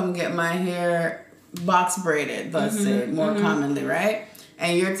about to come get my hair box braided, let's say, more commonly, right?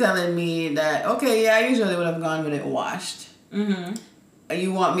 And you're telling me that, okay, yeah, I usually would have gone with it washed.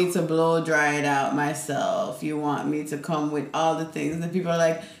 You want me to blow dry it out myself. You want me to come with all the things that people are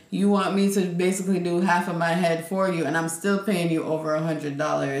like, you want me to basically do half of my head for you, and I'm still paying you over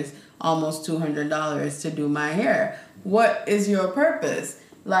 $100, almost $200 to do my hair. What is your purpose?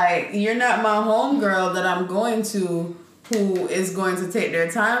 Like, you're not my homegirl that I'm going to who is going to take their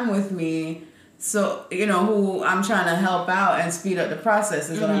time with me. So, you know, who I'm trying to help out and speed up the process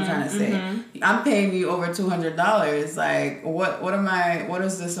is what I'm trying to say. I'm paying you over $200. Like, what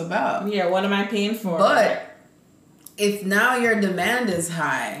is this about? Yeah, what am I paying for? But if now your demand is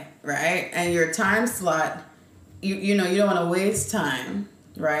high, right, and your time slot, you know, you don't want to waste time,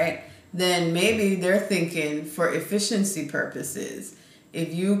 right, then maybe they're thinking for efficiency purposes.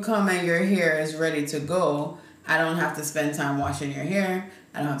 If you come and your hair is ready to go, I don't have to spend time washing your hair.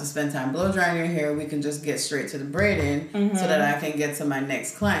 I don't have to spend time blow drying your hair. We can just get straight to the braiding so that I can get to my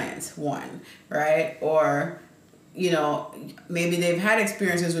next client, one, right? Or, you know, maybe they've had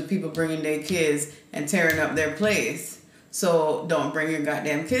experiences with people bringing their kids and tearing up their place. So don't bring your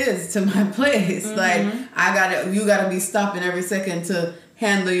goddamn kids to my place. Like, you gotta be stopping every second to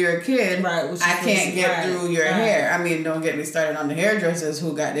handle your kid. Right. I can't get through your hair. I mean, don't get me started on the hairdressers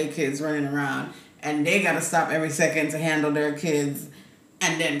who got their kids running around and they gotta stop every second to handle their kids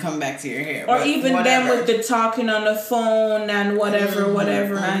and then come back to your hair. Or but even them with the talking on the phone and whatever.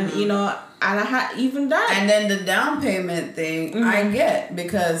 And, you know, even that. And then the down payment thing, I get,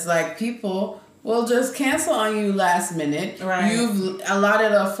 because, like, people will just cancel on you last minute. Right. You've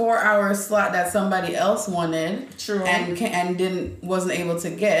allotted a 4-hour slot that somebody else wanted. True. And wasn't able to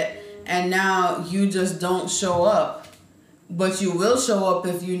get. And now you just don't show up. But you will show up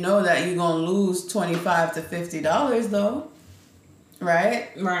if you know that you're going to lose $25 to $50, though. Right?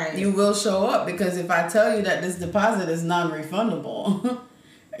 Right. You will show up, because if I tell you that this deposit is non-refundable,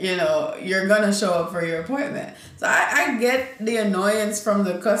 you know, you're going to show up for your appointment. So I get the annoyance from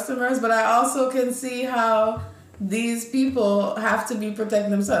the customers, but I also can see how these people have to be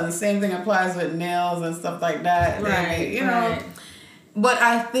protecting themselves. The same thing applies with nails and stuff like that. Right. You know, but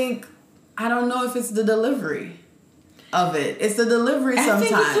I don't know if it's the delivery of it. It's the delivery sometimes.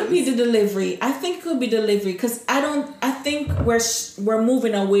 I think it could be the delivery. Because I think we're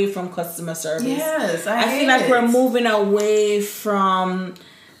moving away from customer service. Yes, I feel like we're moving away from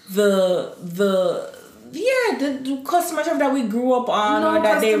the customer service that we grew up on, or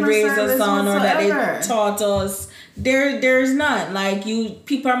that they raised us on, or that they taught us. There's none. Like,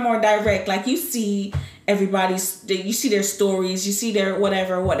 people are more direct. Like, you see you see their stories, you see their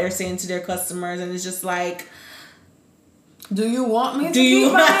whatever, what they're saying to their customers, and it's just like, do you want me to do you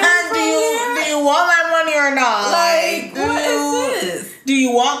want my money or not? Like what is this? Do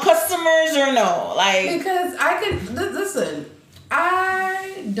you want customers or no? Like, because listen,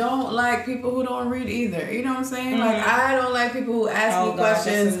 I don't like people who don't read either. You know what I'm saying? Like, I don't like people who ask me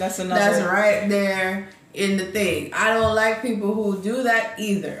questions that's right there in the thing. I don't like people who do that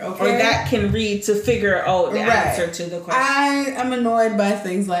either. Okay, or that can read to figure out the answer to the question. I am annoyed by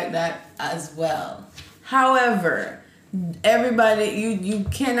things like that as well. However, everybody, you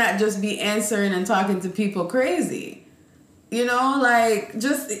cannot just be answering and talking to people crazy. You know, like,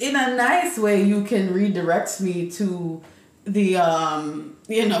 just in a nice way, you can redirect me to the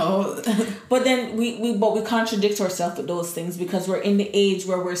you know. But then we contradict ourselves with those things, because we're in the age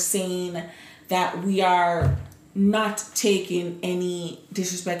where we're saying that we are not taking any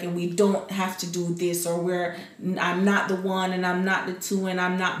disrespect, and we don't have to do this, or I'm not the one, and I'm not the two, and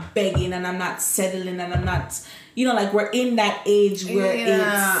I'm not begging, and I'm not settling, and I'm not, you know, like, we're in that age where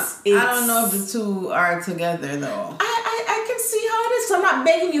it's I don't know if the two are together, though. I can see how it is. So I'm not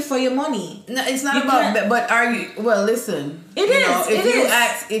begging you for your money. No, it's not about. But are you? Well, listen. It is. If you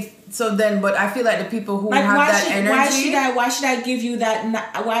ask, but I feel like the people who have that energy. Why should I give you that?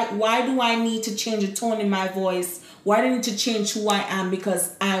 Why do I need to change the tone in my voice? Why do I need to change who I am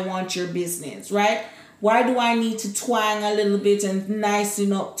because I want your business, right? Why do I need to twang a little bit and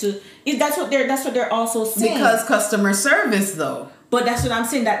nicen up to? That's what they're also saying. Because customer service, though. But that's what I'm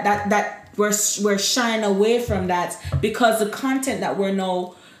saying. That we're shying away from that, because the content that we're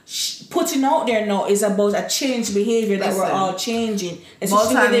now putting out there now is about a change behavior that we're all changing.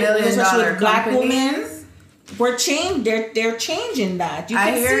 Especially with black women. They're changing that.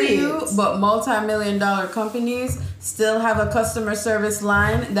 I hear you, but multi-million-dollar companies still have a customer service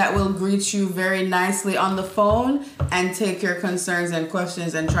line that will greet you very nicely on the phone and take your concerns and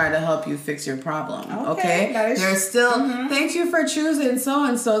questions and try to help you fix your problem. Okay? They're still, thank you for choosing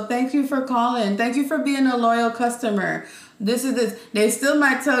so-and-so. Thank you for calling. Thank you for being a loyal customer. This. They still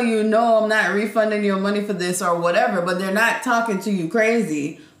might tell you, no, I'm not refunding your money for this or whatever, but they're not talking to you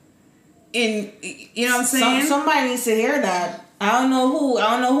crazy. You know what I'm saying? Somebody needs to hear that. I don't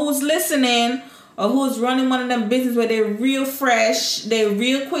know who's listening or who's running one of them businesses where they're real fresh, they're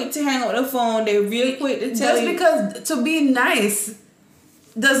real quick to hang up the phone, they're real quick to tell you. Just because to be nice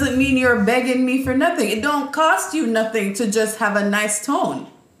doesn't mean you're begging me for nothing. It don't cost you nothing to just have a nice tone.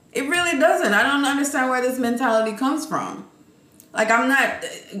 It really doesn't. I don't understand where this mentality comes from. Like, I'm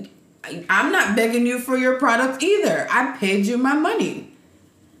not begging you for your product either. I paid you my money.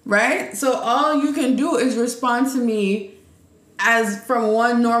 Right? So all you can do is respond to me as from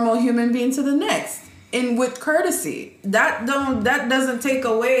one normal human being to the next, and with courtesy. That doesn't take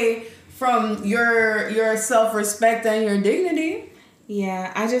away from your self-respect and your dignity.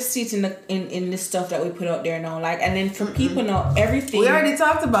 Yeah, I just see it in the stuff that we put out there now. Like, and then for people now, everything. We already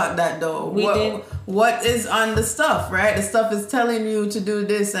talked about that though. We did. What is on the stuff, right? The stuff is telling you to do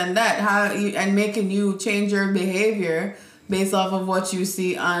this and that, and making you change your behavior based off of what you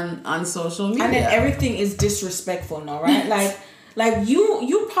see on social media. And then everything is disrespectful now, right? Like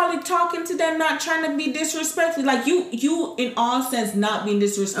you probably talking to them not trying to be disrespectful. Like you in all sense not being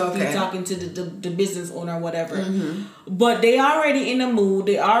disrespectful, okay. Talking to the business owner or whatever. Mm-hmm. But they already in the mood.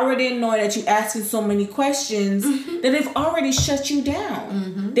 They already know that you asking so many questions that they've already shut you down.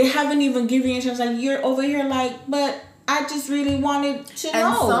 Mm-hmm. They haven't even given you a chance. Like, you're over here like, but I just really wanted to know.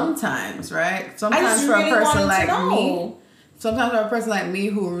 And sometimes, right? Sometimes for really a person like me. Sometimes for a person like me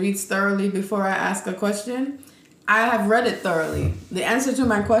who reads thoroughly before I ask a question, I have read it thoroughly. The answer to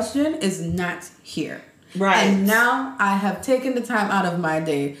my question is not here. Right. And now I have taken the time out of my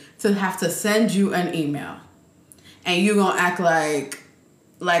day to have to send you an email. And you're going to act like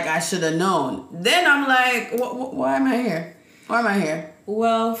I should have known. Then I'm like, why am I here? Why am I here?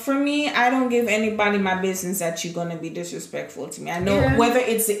 Well, for me, I don't give anybody my business that you're going to be disrespectful to me. I know whether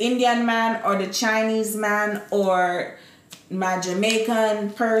it's the Indian man or the Chinese man or my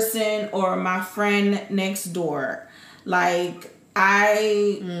Jamaican person or my friend next door. Like,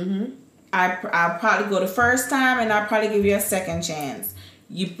 I'll probably go the first time and I'll probably give you a second chance.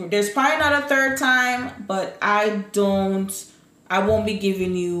 There's probably not a third time, but I won't be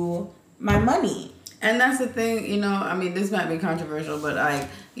giving you my money. And that's the thing, I mean, this might be controversial, but like,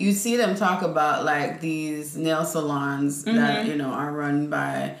 you see them talk about like these nail salons that, are run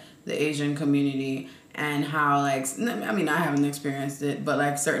by the Asian community. And how, like, I mean, I haven't experienced it, but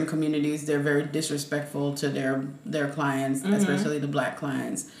like certain communities, they're very disrespectful to their clients, especially the black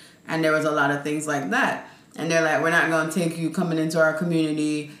clients. And there was a lot of things like that. And they're like, we're not going to take you coming into our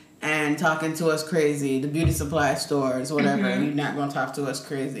community and talking to us crazy. The beauty supply stores, whatever, you're not going to talk to us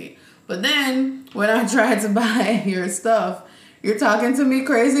crazy. But then when I tried to buy your stuff, you're talking to me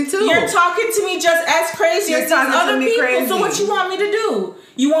crazy too. You're talking to me just as crazy as other people. Crazy. So what you want me to do?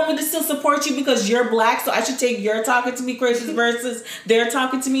 You want me to still support you because you're black, so I should take your talking to me crazy versus their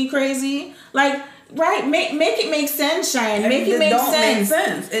talking to me crazy? Like, right? Make it make sense, Shine. Make it make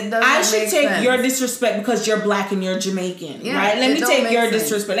sense. It doesn't. I should take your disrespect because you're black and you're Jamaican, right? Let me take your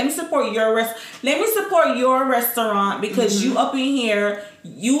disrespect. Let me support your restaurant because you up in here.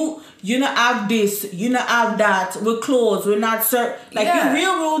 You not have this, you not have that. We're closed. We're not served. Like, you're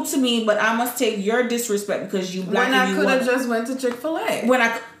real rude to me, but I must take your disrespect because you black. When I could have just went to Chick-fil-A.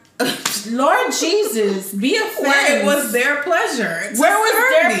 Lord Jesus, be a friend. Where it was their pleasure. Where was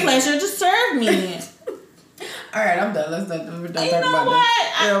their pleasure to serve me? All right, I'm done. Let's not talk about this. You know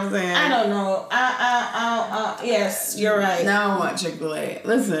what? You know what I'm saying? I don't know. Yes, you're right. Now I want Chick-fil-A.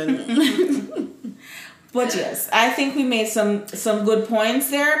 Listen. But yes, I think we made some good points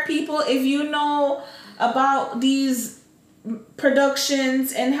there. People, if you know about these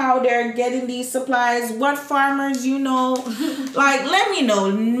productions and how they're getting these supplies, what farmers like, let me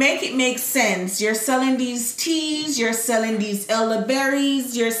know. Make it make sense. You're selling these teas, you're selling these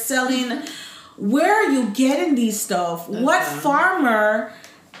elderberries, you're selling... Where are you getting these stuff? What farmer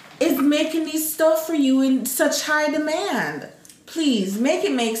is making these stuff for you in such high demand? Please, make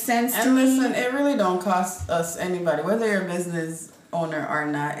it make sense to me. And listen, it really don't cost us anybody, whether you're a business owner or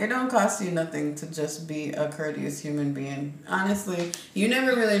not. It don't cost you nothing to just be a courteous human being. Honestly, you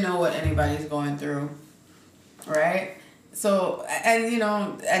never really know what anybody's going through, right? So, and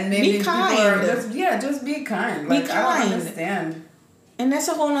and maybe be kind. People are just be kind. Like, be kind. I don't understand. And that's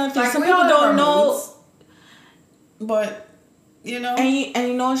a whole nother thing. Like, some people don't know, but.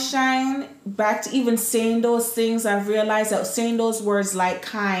 And Shine, back to even saying those things, I've realized that saying those words like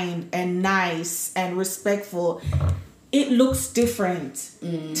kind and nice and respectful, it looks different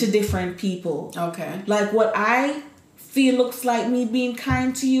to different people. Okay. Like, what I feel looks like me being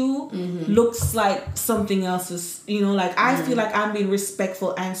kind to you looks like something else is, I feel like I'm being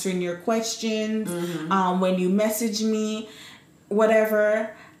respectful answering your questions when you message me,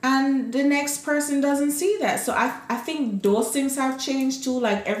 whatever. And the next person doesn't see that. So I think those things have changed too.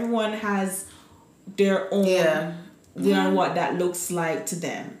 Like, everyone has their own, what that looks like to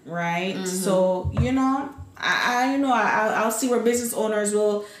them, right? Mm-hmm. So, I'll see where business owners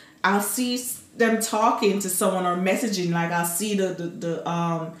I'll see them talking to someone or messaging. Like, I'll see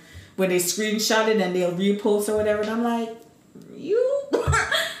the where they screenshot it and they'll repost or whatever. And I'm like, you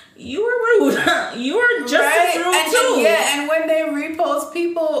were rude. You were just as rude too. Yeah, and when they repost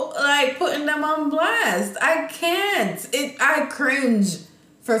people, like, putting them on blast, I can't. I cringe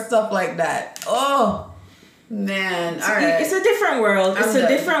for stuff like that. Oh, man. All right. It's a different world. It's a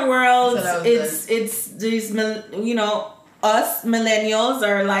different world. It's these, us millennials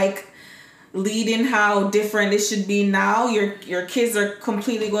are like leading how different it should be now. Your kids are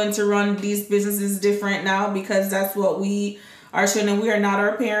completely going to run these businesses different now because that's what we are showing. And we are not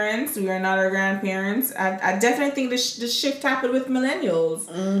our parents. We are not our grandparents. I definitely think the shift happened with millennials.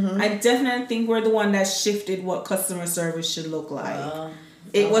 I definitely think we're the one that shifted what customer service should look like.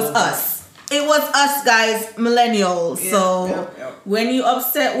 It was us. It was us, guys, millennials. Yep, So when you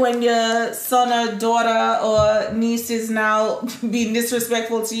upset when your son or daughter or niece is now being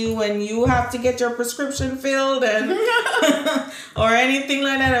disrespectful to you when you have to get your prescription filled and or anything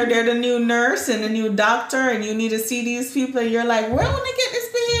like that, or they're the new nurse and the new doctor and you need to see these people and you're like, where would they get this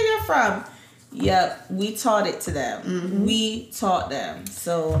behavior from? Yep, we taught it to them. We taught them.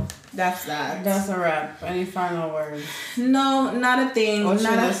 So that's that. That's a wrap. Any final words? No, not a thing. What you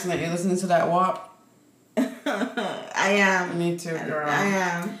listening? You listening to that WAP? I am. Me too, girl. I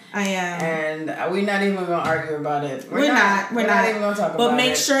am. And we're not even gonna argue about it. We're not even gonna talk about it. But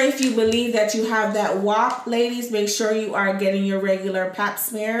make sure if you believe that you have that WAP, ladies, make sure you are getting your regular pap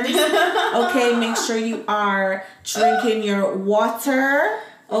smears. Okay, make sure you are drinking your water.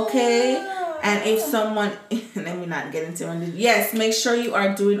 Okay. And if someone, let me not get into it. Yes, make sure you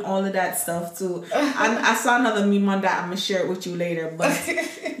are doing all of that stuff too. I saw another meme on that. I'm going to share it with you later. But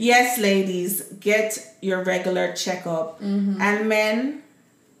yes, ladies, get your regular checkup. And men,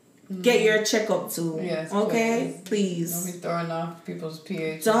 get your checkup too. Yes. Okay? Please. Don't be throwing off people's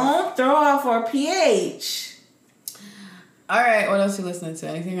pH. Don't throw off our pH. All right. What else you listening to?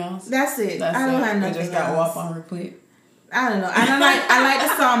 Anything else? That's it. I don't have nothing We just got WAP on repeat. I don't know. I like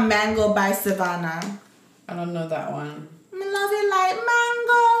the song Mango by Savannah. I don't know that one. I love it like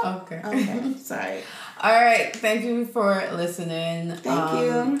mango. Okay. Sorry. All right. Thank you for listening. Thank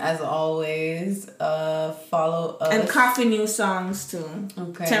you. As always, follow us. And coffee new songs too.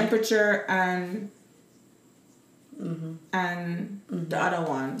 Okay. Temperature and the other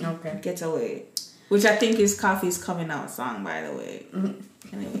one. Okay. Getaway. Which I think is Coffee's coming out song, by the way.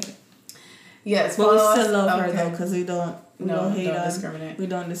 Anyway. Yes, but we still love her though, because we don't hate don't on. discriminate. We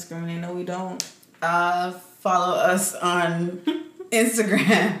don't discriminate. No, we don't. Follow us on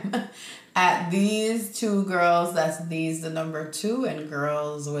Instagram at these two girls. That's these the number 2 and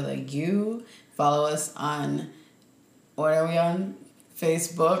girls with a U. Follow us on, what are we on?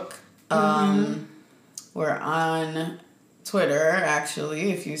 Facebook. We're on Twitter,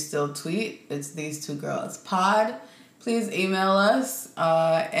 actually, if you still tweet. It's these two girls pod. Please email us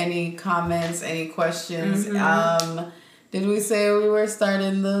any comments, any questions. Did we say we were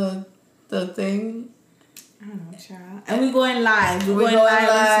starting the thing? I don't know, child. And we're going live. We're going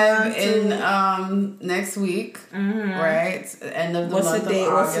live in next week, right? End of the month of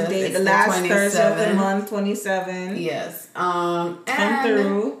August. What's the date? The last Thursday of the month, 27. Yes. Come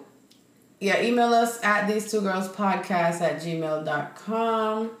through. Yeah, email us at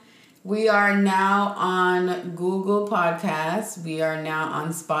these2girlspodcast@gmail.com. We are now on Google Podcasts. We are now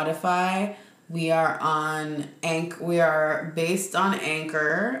on Spotify. We are on We are based on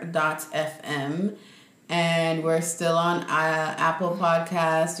Anchor.fm, and we're still on Apple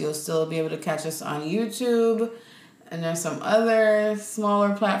Podcasts. You'll still be able to catch us on YouTube, and there's some other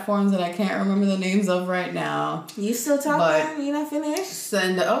smaller platforms that I can't remember the names of right now. You still talking? You not finished?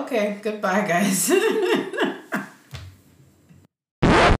 Okay. Goodbye, guys.